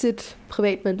er også et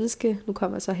privat menneske. Nu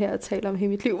kommer jeg så her og taler om hele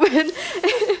mit liv.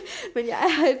 Men jeg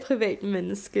er et privat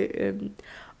menneske.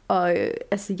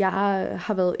 Altså, jeg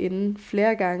har været inde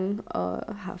flere gange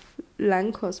og haft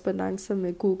lange korrespondancer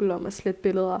med Google om at slette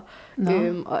billeder.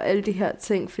 Og alle de her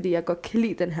ting, fordi jeg godt kan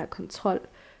lide den her kontrol.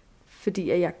 Fordi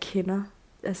at jeg kender...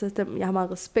 Altså, jeg har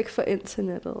meget respekt for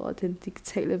internettet og den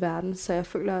digitale verden, så jeg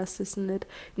føler også, det sådan lidt,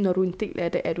 når du er en del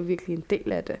af det, er du virkelig en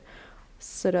del af det.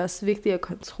 Så det er også vigtigt at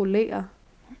kontrollere.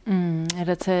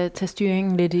 Eller tage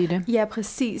styringen lidt i det. Ja,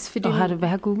 præcis. Fordi Og hvad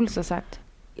har Google så sagt?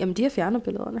 Jamen, de har fjernet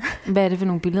billederne. Hvad er det for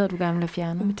nogle billeder, du gerne vil have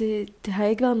fjernet? Men det har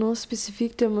ikke været noget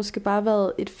specifikt. Det har måske bare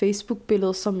været et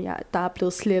Facebook-billede, der er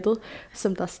blevet slettet,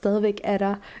 som der stadigvæk er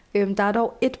der. Der er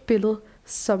dog et billede,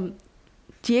 som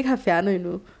de ikke har fjernet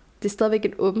endnu. Det er stadigvæk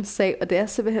en åben sag, og det er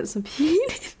simpelthen så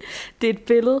pinligt. Det er et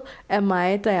billede af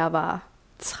mig, da jeg var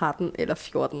 13 eller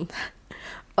 14.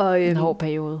 Og, en hård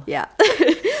periode. Ja,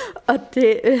 og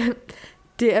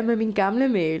det er med min gamle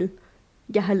mail.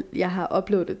 Jeg har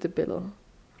uploadet det billede.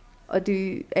 Og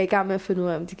de er i gang med at finde ud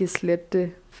af, om de kan slette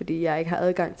det, fordi jeg ikke har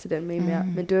adgang til den mail mere.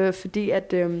 Men det var fordi,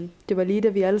 at det var lige da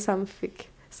vi alle sammen fik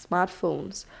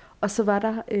smartphones. Og så var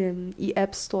der i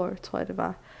App Store, tror jeg det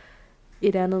var,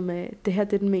 et andet med, det her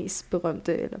det er den mest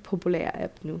berømte eller populære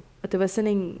app nu. Og det var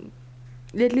sådan en,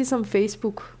 lidt ligesom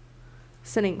Facebook,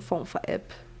 sådan en form for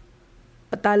app.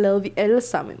 Og der lavede vi alle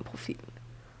sammen en profil.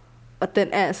 Og den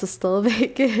er altså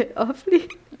stadigvæk offentlig.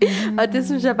 Og det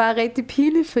synes jeg bare er rigtig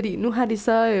pinligt, fordi nu har de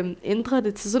så ændret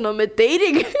det til sådan noget med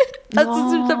dating. Og så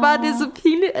synes jeg bare, det er så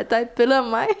pinligt, at der er et billede af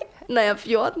mig, når jeg er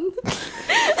 14.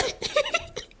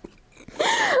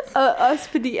 Og også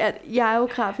fordi, at jeg er jo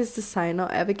grafisk designer,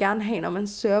 og jeg vil gerne have, når man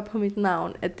søger på mit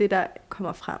navn, at det, der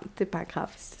kommer frem, det er bare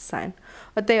grafisk design.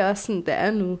 Og det er også sådan, det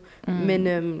er nu.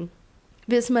 Men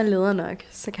hvis man leder nok,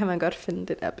 så kan man godt finde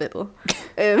det der billede.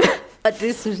 Og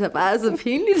det synes jeg bare er så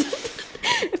pinligt.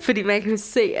 Fordi man kan jo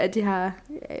se, at de har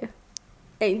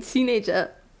en teenager,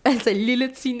 altså en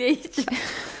lille teenager.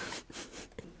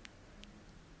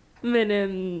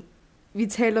 Men vi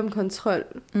taler om kontrol.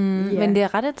 Men det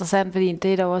er ret interessant, fordi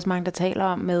det er der også mange, der taler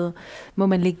om med, må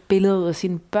man lægge billeder ud af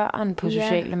sine børn på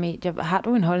sociale medier? Har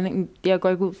du en holdning? Jeg går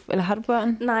ikke ud, eller har du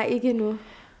børn? Nej, ikke endnu.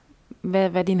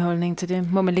 Hvad er din holdning til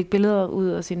det? Må man lægge billeder ud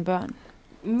af sine børn?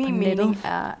 Min mening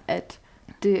er, at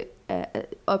det er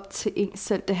op til en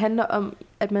selv. Det handler om,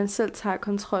 at man selv tager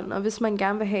kontrollen. Og hvis man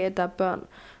gerne vil have, at der er børn,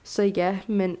 så ja.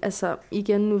 Men altså,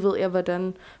 igen, nu ved jeg,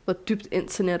 hvor dybt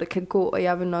internettet kan gå, og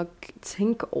jeg vil nok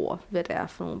tænke over, hvad det er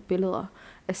for nogle billeder.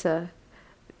 Altså,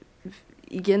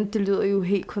 igen, det lyder jo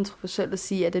helt kontroversielt at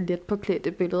sige, at det er let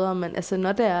påklædte billeder, men altså,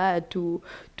 når det er, at du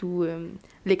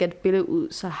lægger et billede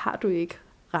ud, så har du ikke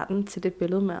retten til det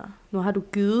billede mere. Nu har du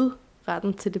givet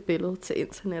retten til det billede til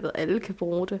internettet. Alle kan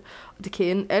bruge det, og det kan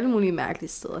ende alle mulige mærkelige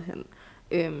steder hen.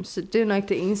 Så det er nok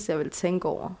det eneste, jeg vil tænke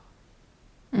over.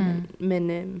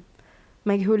 Men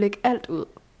man kan jo lægge alt ud.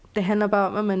 Det handler bare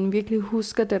om, at man virkelig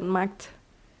husker den magt,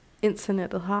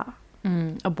 internettet har.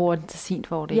 Og bruger den til sin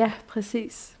fordel. Ja,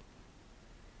 præcis.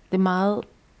 Det er meget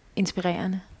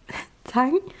inspirerende.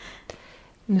 Tak.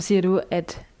 Nu siger du,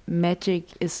 at magic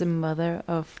is the mother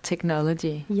of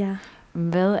technology. Ja.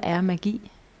 Hvad er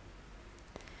magi?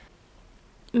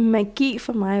 Magi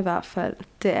for mig i hvert fald,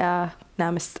 det er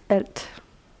nærmest alt.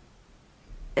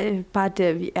 Bare det,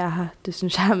 at vi er her, det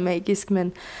synes jeg er magisk.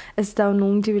 Men altså, der er jo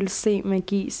nogen, de vil se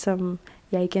magi som,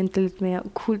 igen, det er lidt mere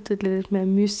okkult, det er lidt mere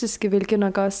mystiske, hvilket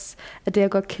nok også er det, jeg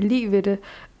godt kan lide ved det.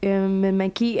 Men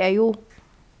magi er jo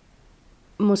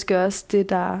måske også det,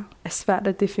 der er svært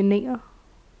at definere.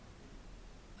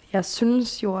 Jeg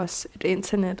synes jo også, at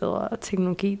internettet og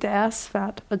teknologi, det er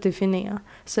svært at definere.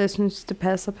 Så jeg synes, det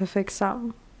passer perfekt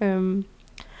sammen.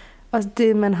 Og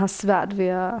det, man har svært ved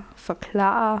at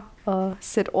forklare og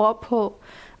sætte ord på.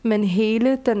 Men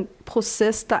hele den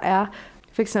proces, der er,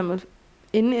 for eksempel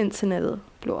inden internettet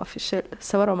blev officielt,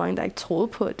 så var der mange, der ikke troede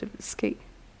på, at det ville ske.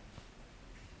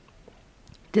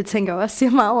 Det tænker jeg også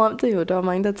siger meget om det jo. Der var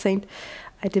mange, der tænkte,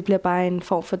 at det bliver bare en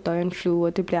form for døgnflue,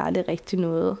 og det bliver aldrig rigtig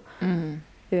noget.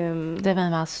 Det har været en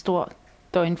meget stor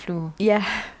døgnflue. Ja,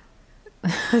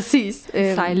 præcis.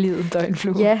 Sejlivet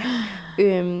døgnflue. Ja,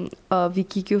 og vi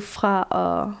gik jo fra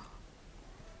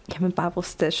at bare bruge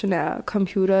stationære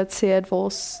computer til, at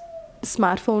vores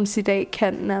smartphones i dag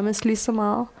kan nærmest lige så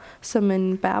meget, som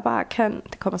en bærbar kan.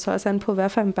 Det kommer så også an på, hvad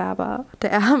for en bærbar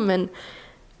det er, men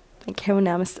man kan jo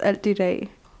nærmest alt i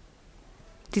dag.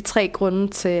 De 3 grunde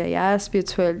til, at jeg er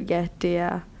spirituel, ja, det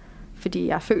er fordi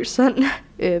jeg er født sådan,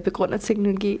 på grund af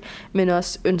teknologi, men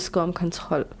også ønsker om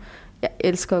kontrol. Jeg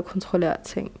elsker at kontrollere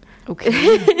ting. Okay,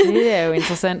 det er jo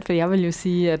interessant, for jeg vil jo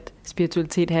sige, at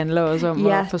spiritualitet handler også om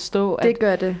at forstå, at det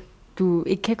gør det. Du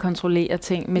ikke kan kontrollere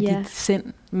ting med dit sind,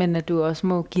 men at du også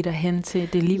må give dig hen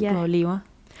til det liv, du lever.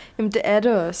 Jamen det er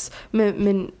det også,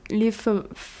 men lige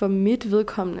for mit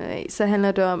vedkommende af, så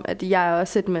handler det om, at jeg er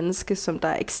også et menneske, som der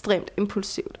er ekstremt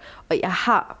impulsivt, og jeg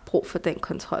har brug for den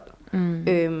kontrol.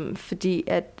 Fordi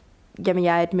at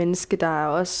jeg er et menneske, der er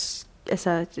også,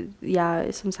 altså jeg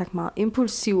er som sagt meget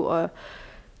impulsiv, og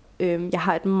jeg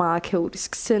har et meget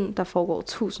kaotisk sind, der foregår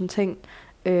 1000 ting.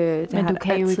 Men du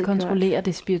kan jo ikke kontrollere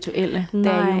det spirituelle. Nej.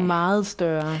 Det er jo meget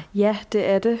større. Ja, det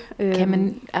er det. Kan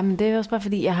man, jamen det er også bare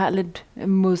fordi, jeg har lidt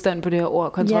modstand på det her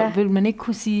ord, kontrol. Ja. Vil man ikke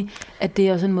kunne sige, at det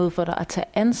er også en måde for dig at tage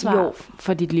ansvar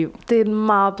for dit liv? Det er en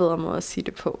meget bedre måde at sige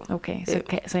det på. Okay,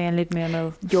 så er jeg lidt mere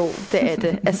med. Jo, det er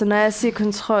det. Altså når jeg siger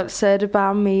kontrol, så er det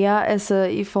bare mere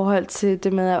i forhold til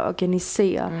det med at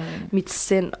organisere mit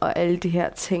sind og alle de her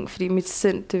ting. Fordi mit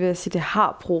sind, det vil jeg sige, det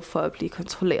har brug for at blive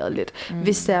kontrolleret lidt.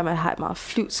 Hvis det er, man har et meget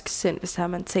flyvsk sind, hvis det er,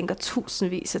 man tænker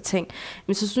tusindvis af ting,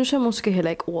 men så synes jeg måske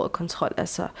heller ikke, ordet kontrol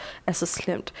er så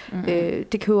slemt.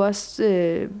 Det kan jo også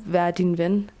være din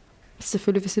ven.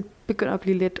 Selvfølgelig, hvis det begynder at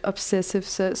blive lidt obsessive,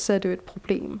 så er det jo et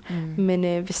problem.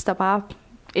 Men hvis der bare...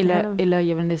 Eller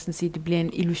jeg vil næsten sige, at det bliver en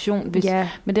illusion.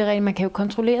 Men det er rigtigt, man kan jo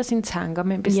kontrollere sine tanker.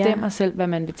 Man bestemmer selv, hvad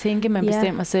man vil tænke. Man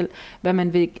bestemmer selv, hvad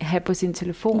man vil have på sin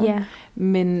telefon.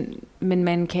 Men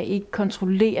man kan ikke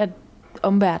kontrollere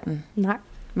omverdenen. Nej.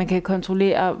 Man kan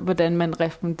kontrollere, hvordan man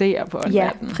responderer på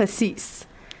omverdenen. Ja,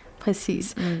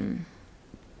 præcis.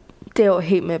 Det er jo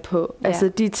helt med på. Ja. Altså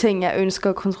de ting, jeg ønsker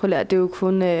at kontrollere, det er jo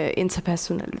kun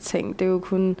interpersonelle ting. Det er jo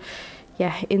kun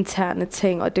interne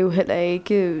ting, og det er jo heller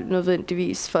ikke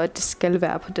nødvendigvis for, at det skal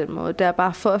være på den måde. Det er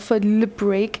bare for at få et lille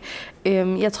break.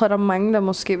 Jeg tror, der er mange, der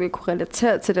måske vil kunne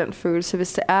relatere til den følelse,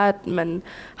 hvis det er, at man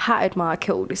har et meget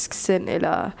kaotisk sind,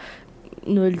 eller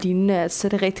noget lignende. Så er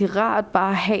det rigtig rart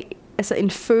bare at have en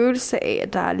følelse af,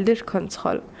 at der er lidt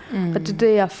kontrol. Og det er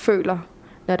det, jeg føler,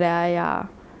 når det er, at jeg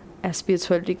er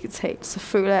spirituelt digitalt. Så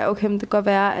føler jeg, okay, men det kan godt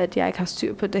være, at jeg ikke har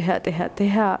styr på det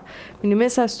her. Men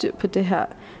imens jeg har styr på det her,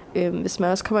 hvis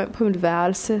man også kommer ind på mit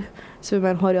værelse, så vil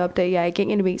man hurtigt opdage, at jeg er ikke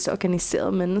en af de mest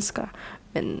organiserede mennesker.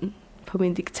 Men på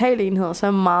min digitale enhed, så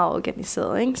er jeg meget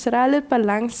organiseret. Ikke? Så der er lidt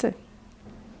balance.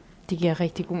 Det giver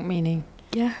rigtig god mening.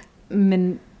 Ja.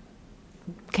 Men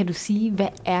kan du sige, hvad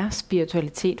er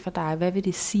spiritualitet for dig? Hvad vil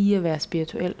det sige at være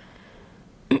spirituel?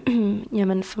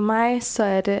 Jamen for mig, så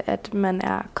er det, at man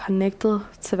er connected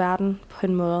til verden på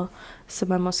en måde, som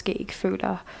man måske ikke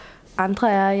føler.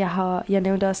 Andre er, jeg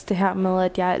nævnte også det her med,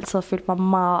 at jeg altid har følt mig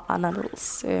meget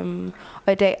anderledes.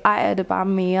 Og i dag ejer det bare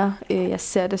mere. Jeg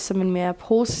ser det som en mere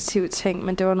positiv ting,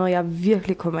 men det var noget, jeg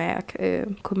virkelig kunne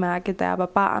mærke, da jeg var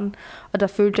barn. Og der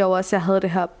følte jeg jo også, at jeg havde det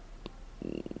her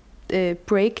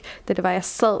break, da det var, jeg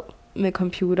sad med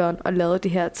computeren og lavede de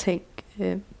her ting.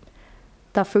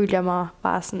 Der følte jeg mig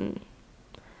bare sådan,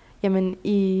 jamen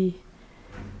i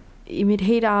mit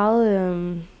helt eget,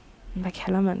 hvad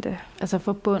kalder man det? Altså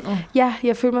forbundet? Ja,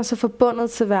 jeg følte mig så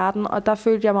forbundet til verden, og der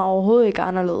følte jeg mig overhovedet ikke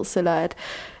anderledes, eller at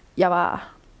jeg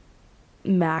var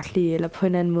mærkelig, eller på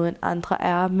en anden måde end andre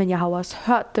er, men jeg har jo også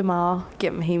hørt det meget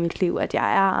gennem hele mit liv, at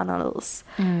jeg er anderledes.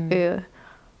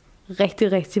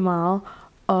 Rigtig, rigtig meget.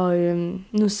 Og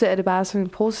nu ser jeg det bare som en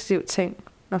positiv ting,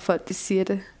 når folk de siger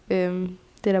det.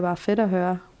 Det er da bare fedt at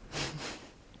høre.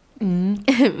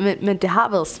 men det har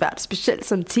været svært, specielt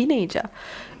som teenager.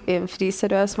 Fordi så er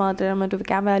det også meget det der med, at du vil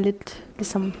gerne være lidt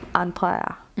ligesom andre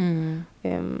er.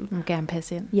 Du vil gerne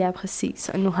passe ind. Ja, præcis.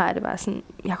 Og nu har jeg det bare sådan,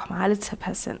 jeg kommer aldrig til at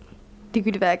passe ind. Det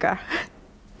er hvad jeg gør.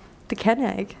 Det kan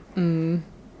jeg ikke.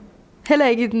 Heller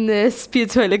ikke i den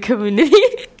spirituelle community.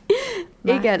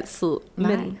 Ikke altid.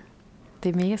 Nej. Men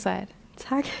det er mega sejt.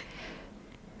 Tak.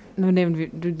 Du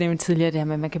nævnte tidligere det her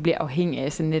med, at man kan blive afhængig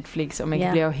af sådan Netflix, og man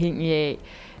kan blive afhængig af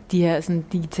de her sådan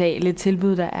digitale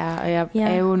tilbud, der er. Og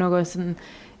jeg er jo nok også sådan,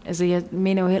 altså jeg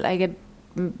mener jo heller ikke, at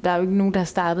der er jo ikke nogen, der har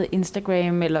startet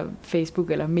Instagram eller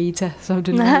Facebook eller Meta, som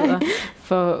det nu hedder,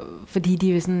 fordi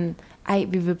de vil sådan,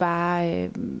 vi vil bare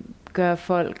gøre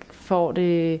folk får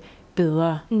det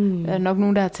bedre. Der er nok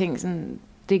nogen, der har tænkt sådan,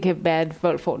 det kan være, at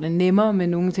folk får det nemmere med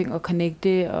nogle ting at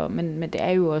connecte, men det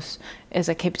er jo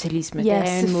også kapitalisme. Ja,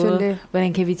 det er en måde,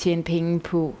 hvordan kan vi tjene penge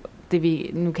på det,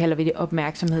 nu kalder vi det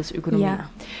opmærksomhedsøkonomi. Ja.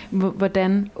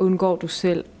 Hvordan undgår du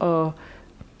selv at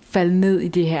falde ned i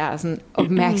det her sådan,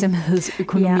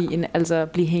 opmærksomhedsøkonomien, altså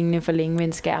blive hængende for længe med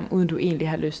en skærm, uden du egentlig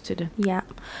har lyst til det? Ja.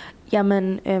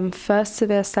 Jamen, først så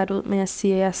vil jeg starte ud med at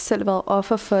sige, at jeg selv har været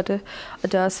offer for det,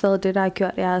 og det har også været det, der har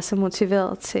gjort, at jeg er så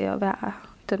motiveret til at være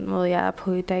den måde, jeg er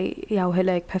på i dag. Jeg er jo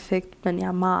heller ikke perfekt, men jeg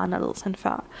er meget anderledes end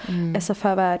før. Altså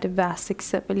før var jeg det værste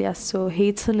eksempel. Jeg så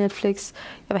hele tiden Netflix.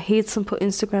 Jeg var hele tiden på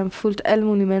Instagram, fulgt alle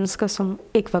mulige mennesker, som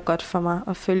ikke var godt for mig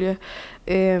at følge.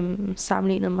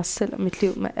 Sammenlignede mig selv og mit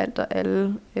liv med alt og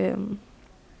alle.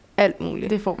 Alt muligt.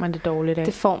 Det får man det dårligt af.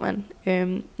 Det får man.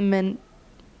 Men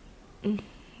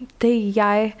det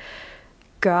jeg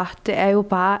gør, det er jo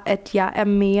bare, at jeg er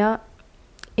mere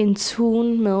in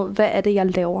tune med, hvad er det, jeg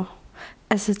laver.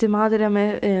 Altså det er meget det der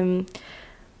med,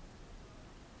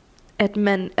 at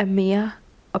man er mere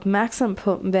opmærksom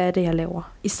på, hvad er det, jeg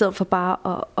laver, i stedet for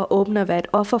bare at åbne og være et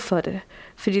offer for det.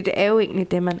 Fordi det er jo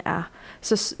egentlig det, man er.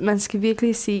 Så man skal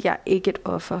virkelig sige, at jeg er ikke et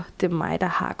offer. Det er mig, der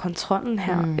har kontrollen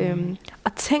her.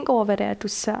 Og tænk over, hvad det er, du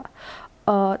ser.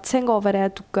 Og tænk over, hvad det er,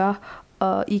 du gør.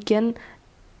 Og igen,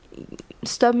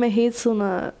 stop med hele tiden.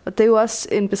 Og det er jo også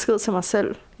en besked til mig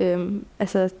selv.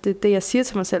 Altså, det jeg siger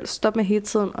til mig selv. Stop med hele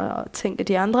tiden og tænk, at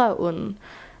de andre er onde.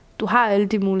 Du har alle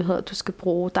de muligheder, du skal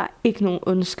bruge. Der er ikke nogen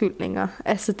undskyldninger.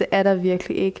 Altså, det er der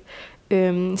virkelig ikke.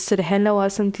 Så det handler jo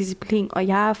også om disciplin. Og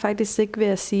jeg er faktisk ikke ved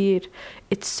at sige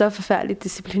et så forfærdeligt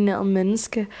disciplineret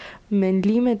menneske. Men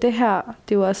lige med det her,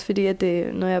 det er jo også fordi, at det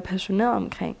er noget, jeg er passioneret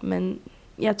omkring. Men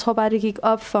jeg tror bare, det gik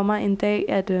op for mig en dag,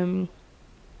 at det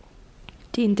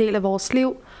er en del af vores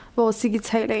liv, vores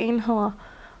digitale enheder,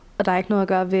 og der er ikke noget at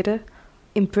gøre ved det.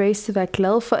 Embrace det, vær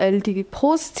glad for alle de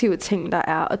positive ting, der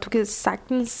er, og du kan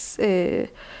sagtens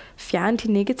fjerne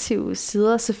de negative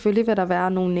sider. Selvfølgelig vil der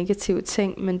være nogle negative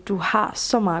ting, men du har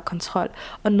så meget kontrol.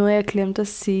 Og noget, jeg glemte at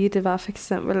sige, det var for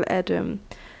eksempel, at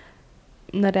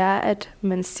når det er, at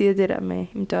man siger det der med,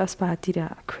 det er også bare de der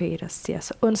creators, de er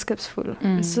så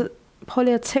ondskabsfulde. Så prøv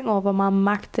lige at tænke over, hvor meget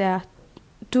magt det er,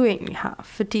 du egentlig har.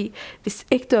 Fordi hvis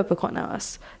ikke det var på grund af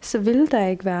os, så ville der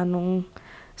ikke være nogen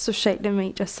sociale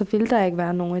medier, så vil der ikke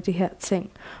være nogen af de her ting.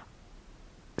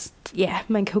 Ja,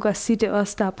 man kan jo godt sige, det er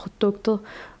os, der er produktet,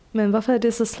 men hvorfor er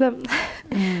det så slemt?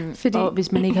 Fordi, og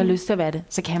hvis man ikke har lyst til at være det,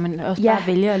 så kan man også bare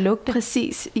vælge at lukke det.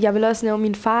 Præcis. Jeg vil også nævne,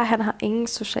 min far, han har ingen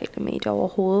sociale medier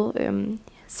overhovedet.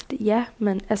 Så det,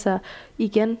 men altså,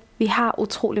 igen, vi har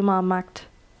utrolig meget magt.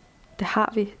 Det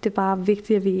har vi. Det er bare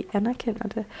vigtigt, at vi anerkender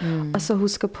det. Og så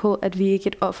husker på, at vi ikke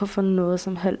er et offer for noget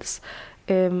som helst.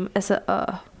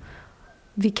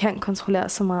 Vi kan kontrollere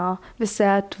så meget. Hvis det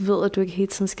er, at du ved, at du ikke hele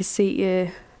tiden skal se...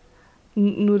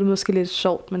 nu er det måske lidt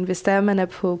sjovt, men hvis det er, at man er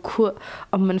på kur,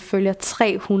 og man følger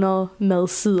 300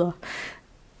 madsider.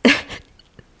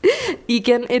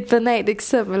 Igen et banalt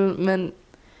eksempel, men...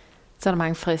 Så er der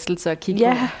mange fristelser at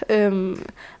kigge på.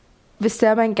 Hvis det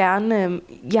er, man gerne...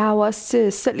 jeg er jo også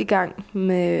selv i gang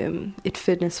med et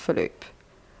fitnessforløb.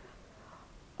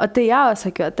 Og det jeg også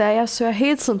har gjort, det er, at jeg søger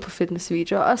hele tiden på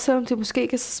fitnessvideoer. Også selvom det måske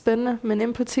ikke er så spændende, men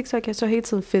inde på TikTok, jeg søger hele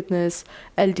tiden fitness,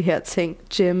 alle de her ting,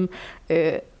 gym,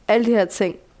 alle de her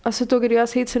ting. Og så dukker de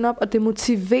også hele tiden op, og det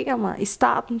motiverer mig. I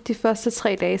starten, de første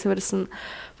 3 dage, så var det sådan,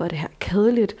 hvor det her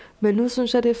kedeligt. Men nu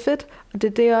synes jeg, det er fedt. Og det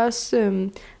er det, jeg også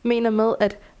mener med,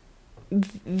 at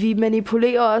vi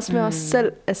manipulerer også med os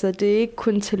selv. Altså, det er ikke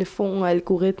kun telefon og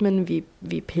algoritmen,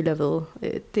 vi piller ved.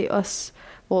 Det er også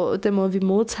hvor den måde, vi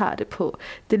modtager det på.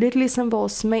 Det er lidt ligesom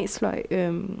vores smagsløg.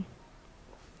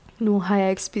 Nu har jeg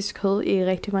ikke spist kød i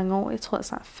rigtig mange år. Jeg tror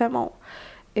snart 5 år.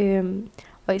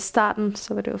 Og i starten,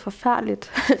 så var det jo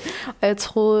forfærdeligt. Og jeg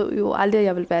troede jo aldrig, at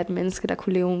jeg ville være et menneske, der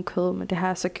kunne leve uden kød. Men det har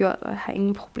jeg så gjort, og jeg har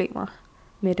ingen problemer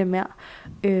med det mere.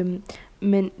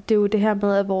 Men det er jo det her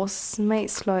med, at vores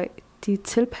smagsløg, de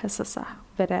tilpasser sig,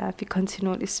 hvad det er, vi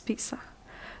kontinuerligt spiser.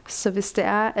 Så hvis det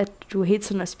er, at du hele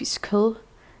tiden har spist kød,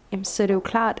 jamen, så er det jo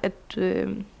klart,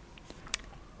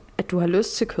 at du har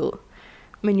lyst til kød.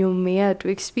 Men jo mere, at du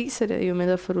ikke spiser det, jo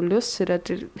mere får du lyst til det.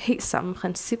 Det er helt samme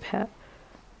princip her.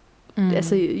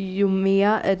 Altså, jo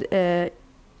mere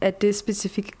at det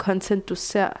specifikke content, du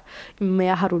ser, jo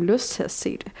mere har du lyst til at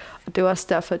se det. Og det er også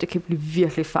derfor, at det kan blive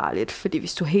virkelig farligt. Fordi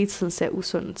hvis du hele tiden ser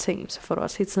usunde ting, så får du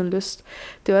også hele tiden lyst.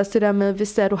 Det er også det der med,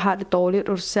 hvis det er, at du har det dårligt,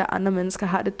 og du ser andre mennesker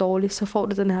har det dårligt, så får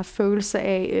du den her følelse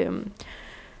af...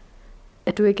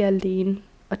 at du ikke er alene.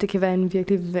 Og det kan være en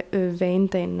virkelig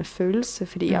vanedannende følelse,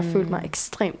 fordi jeg følte mig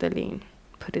ekstremt alene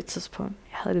på det tidspunkt.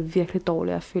 Jeg havde det virkelig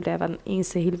dårligt. Jeg følte, at jeg var den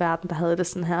eneste i hele verden, der havde det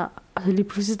sådan her. Og lige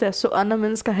pludselig, da jeg så andre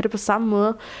mennesker have det på samme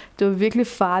måde, det var virkelig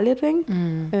farligt,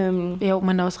 ikke? Jo,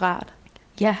 men også rart.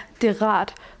 Ja, det er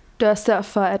rart. Det er også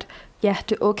derfor, at ja,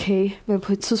 det er okay, men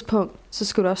på et tidspunkt, så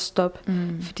skal du også stoppe.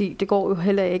 Fordi det går jo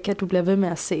heller ikke, at du bliver ved med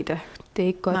at se det. Det er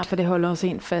ikke godt. Nej, for det holder også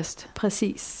en fast.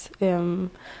 Præcis.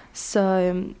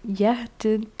 Ja,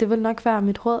 det vil nok være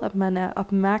mit råd, at man er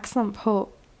opmærksom på,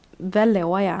 hvad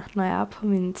laver jeg, når jeg er på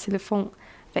min telefon?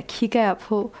 Hvad kigger jeg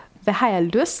på? Hvad har jeg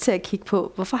lyst til at kigge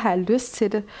på? Hvorfor har jeg lyst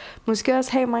til det? Måske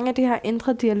også have mange af de her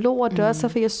indre dialoger. Det er også,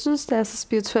 for jeg synes, det er så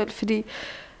spirituelt, fordi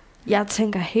jeg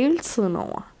tænker hele tiden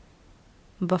over,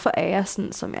 hvorfor er jeg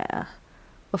sådan, som jeg er?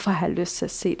 Hvorfor har jeg lyst til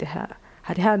at se det her?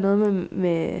 Har det her noget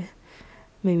med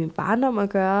min barndom at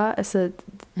gøre? Altså,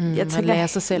 jeg tænker, at lære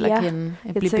sig selv at kende,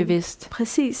 at blive bevidst.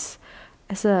 Præcis.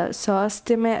 Altså, så også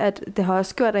det med, at det har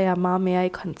også gjort, at jeg er meget mere i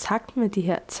kontakt med de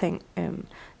her ting.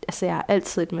 Altså, jeg er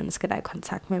altid et menneske, der er i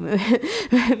kontakt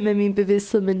med min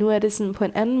bevidsthed, men nu er det sådan på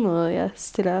en anden måde. Jeg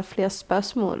stiller flere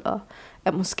spørgsmål, og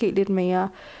er måske lidt mere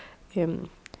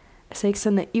altså ikke så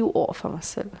naiv over for mig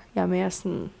selv. Jeg er mere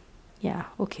sådan, ja,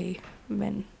 okay,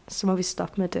 men så må vi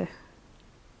stoppe med det.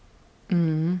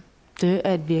 Det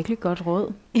er et virkelig godt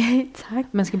råd. Tak.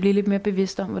 Man skal blive lidt mere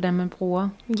bevidst om, hvordan man bruger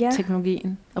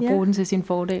teknologien, og bruge den til sin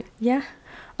fordel. Ja,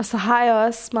 og så har jeg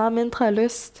også meget mindre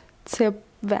lyst til at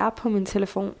være på min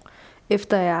telefon,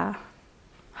 efter jeg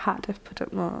har det på den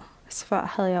måde. Altså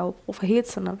før havde jeg jo brug for hele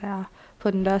tiden at være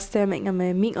på den. Der stemninger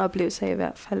med min oplevelse af i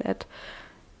hvert fald, at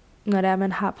når det er,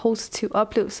 man har positive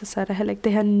oplevelser, så er der heller ikke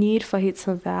det her need for hele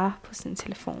tiden at være på sin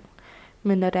telefon.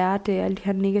 Men når det er alle de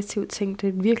her negative ting, det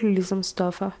er virkelig ligesom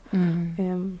stoffer.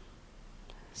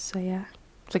 Så ja.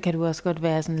 Så kan du også godt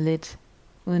være sådan lidt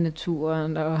ude i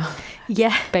naturen og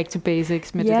back to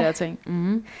basics med det der ting.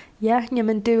 Ja,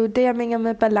 jamen det er jo det, jeg mener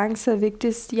med balance er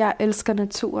vigtigst. Jeg elsker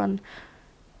naturen.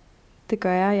 Det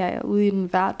gør jeg. Jeg er ude i den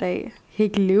hver dag. Jeg kan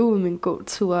ikke leve uden min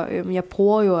gåtur. Jeg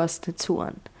bruger jo også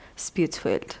naturen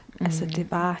spirituelt. Altså det er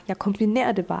bare, jeg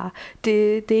kombinerer det bare.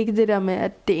 Det er ikke det der med,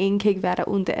 at det ene kan ikke være der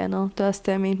uden det andet. Det er også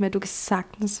det, jeg mente med, at du kan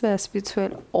sagtens være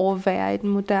spirituel og være i den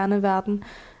moderne verden.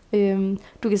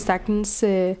 Du kan sagtens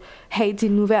have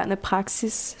din nuværende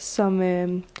praksis som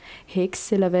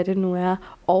heks, eller hvad det nu er,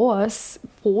 og også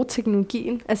bruge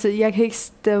teknologien. Altså jeg kan ikke,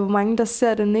 der er jo mange, der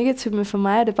ser det negativt, men for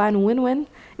mig er det bare en win-win.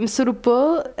 Men så du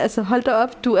både, altså hold da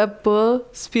op, du er både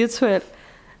spirituel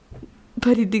på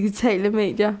de digitale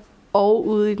medier, og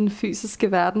ude i den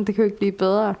fysiske verden. Det kan jo ikke blive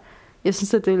bedre. Jeg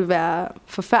synes, at det ville være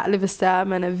forfærdeligt, hvis det er, at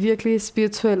man er virkelig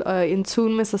spirituel og in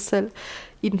tune med sig selv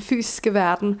i den fysiske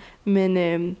verden, men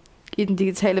i den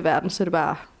digitale verden, så er det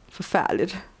bare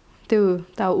forfærdeligt. Det er jo,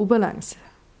 der er jo ubalance.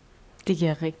 Det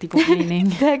giver rigtig god mening.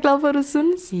 Det er jeg glad for, at du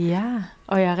synes. Ja,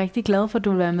 og jeg er rigtig glad for, at du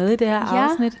vil være med i det her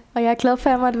afsnit. Og jeg er glad for,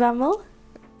 at jeg måtte være med.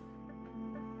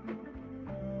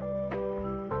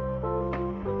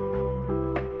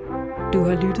 Du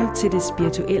har lyttet til Det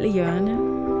Spirituelle Hjørne.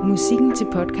 Musikken til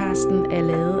podcasten er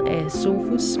lavet af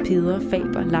Sofus Peder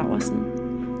Faber Laursen.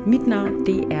 Mit navn,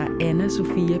 det er Anna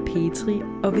Sofia Petri,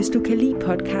 og hvis du kan lide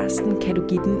podcasten, kan du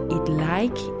give den et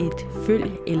like, et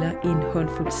følg eller en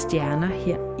håndfuld stjerner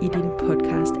her i din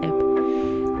podcast-app.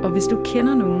 Og hvis du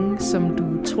kender nogen, som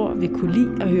du tror vil kunne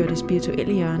lide at høre Det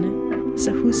Spirituelle Hjørne,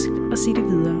 så husk at sige det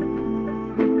videre.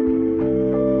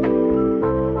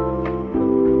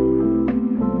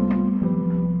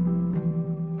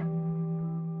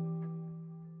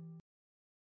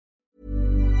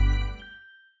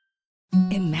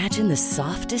 Imagine the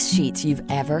softest sheets you've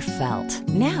ever felt.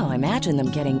 Now imagine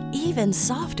them getting even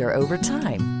softer over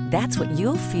time. That's what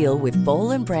you'll feel with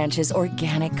Boll & Branch's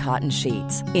organic cotton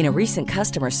sheets. In a recent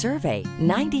customer survey,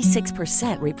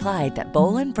 96% replied that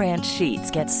Boll & Branch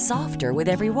sheets get softer with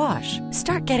every wash.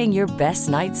 Start getting your best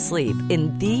night's sleep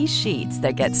in these sheets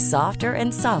that get softer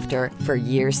and softer for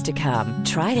years to come.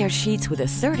 Try their sheets with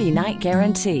a 30-night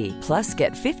guarantee. Plus,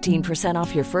 get 15%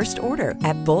 off your first order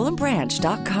at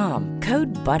bollandbranch.com.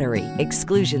 Code BUTTERY.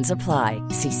 Exclusions apply.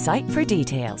 See site for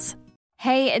details.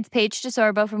 Hey, it's Paige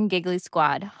DeSorbo from Giggly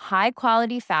Squad. High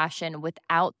quality fashion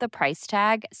without the price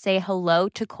tag. Say hello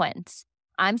to Quince.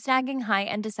 I'm snagging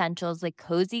high-end essentials like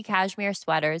cozy cashmere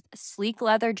sweaters, sleek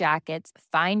leather jackets,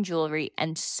 fine jewelry,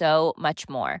 and so much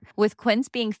more. With Quince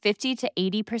being 50 to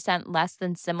 80% less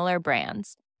than similar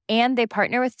brands. And they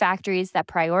partner with factories that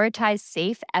prioritize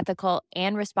safe, ethical,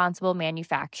 and responsible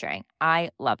manufacturing. I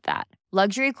love that.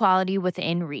 Luxury quality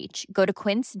within reach. Go to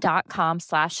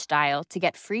quince.com/style to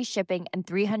get free shipping and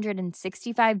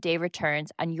 365-day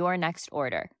returns on your next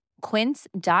order.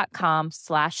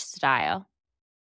 Quince.com/style.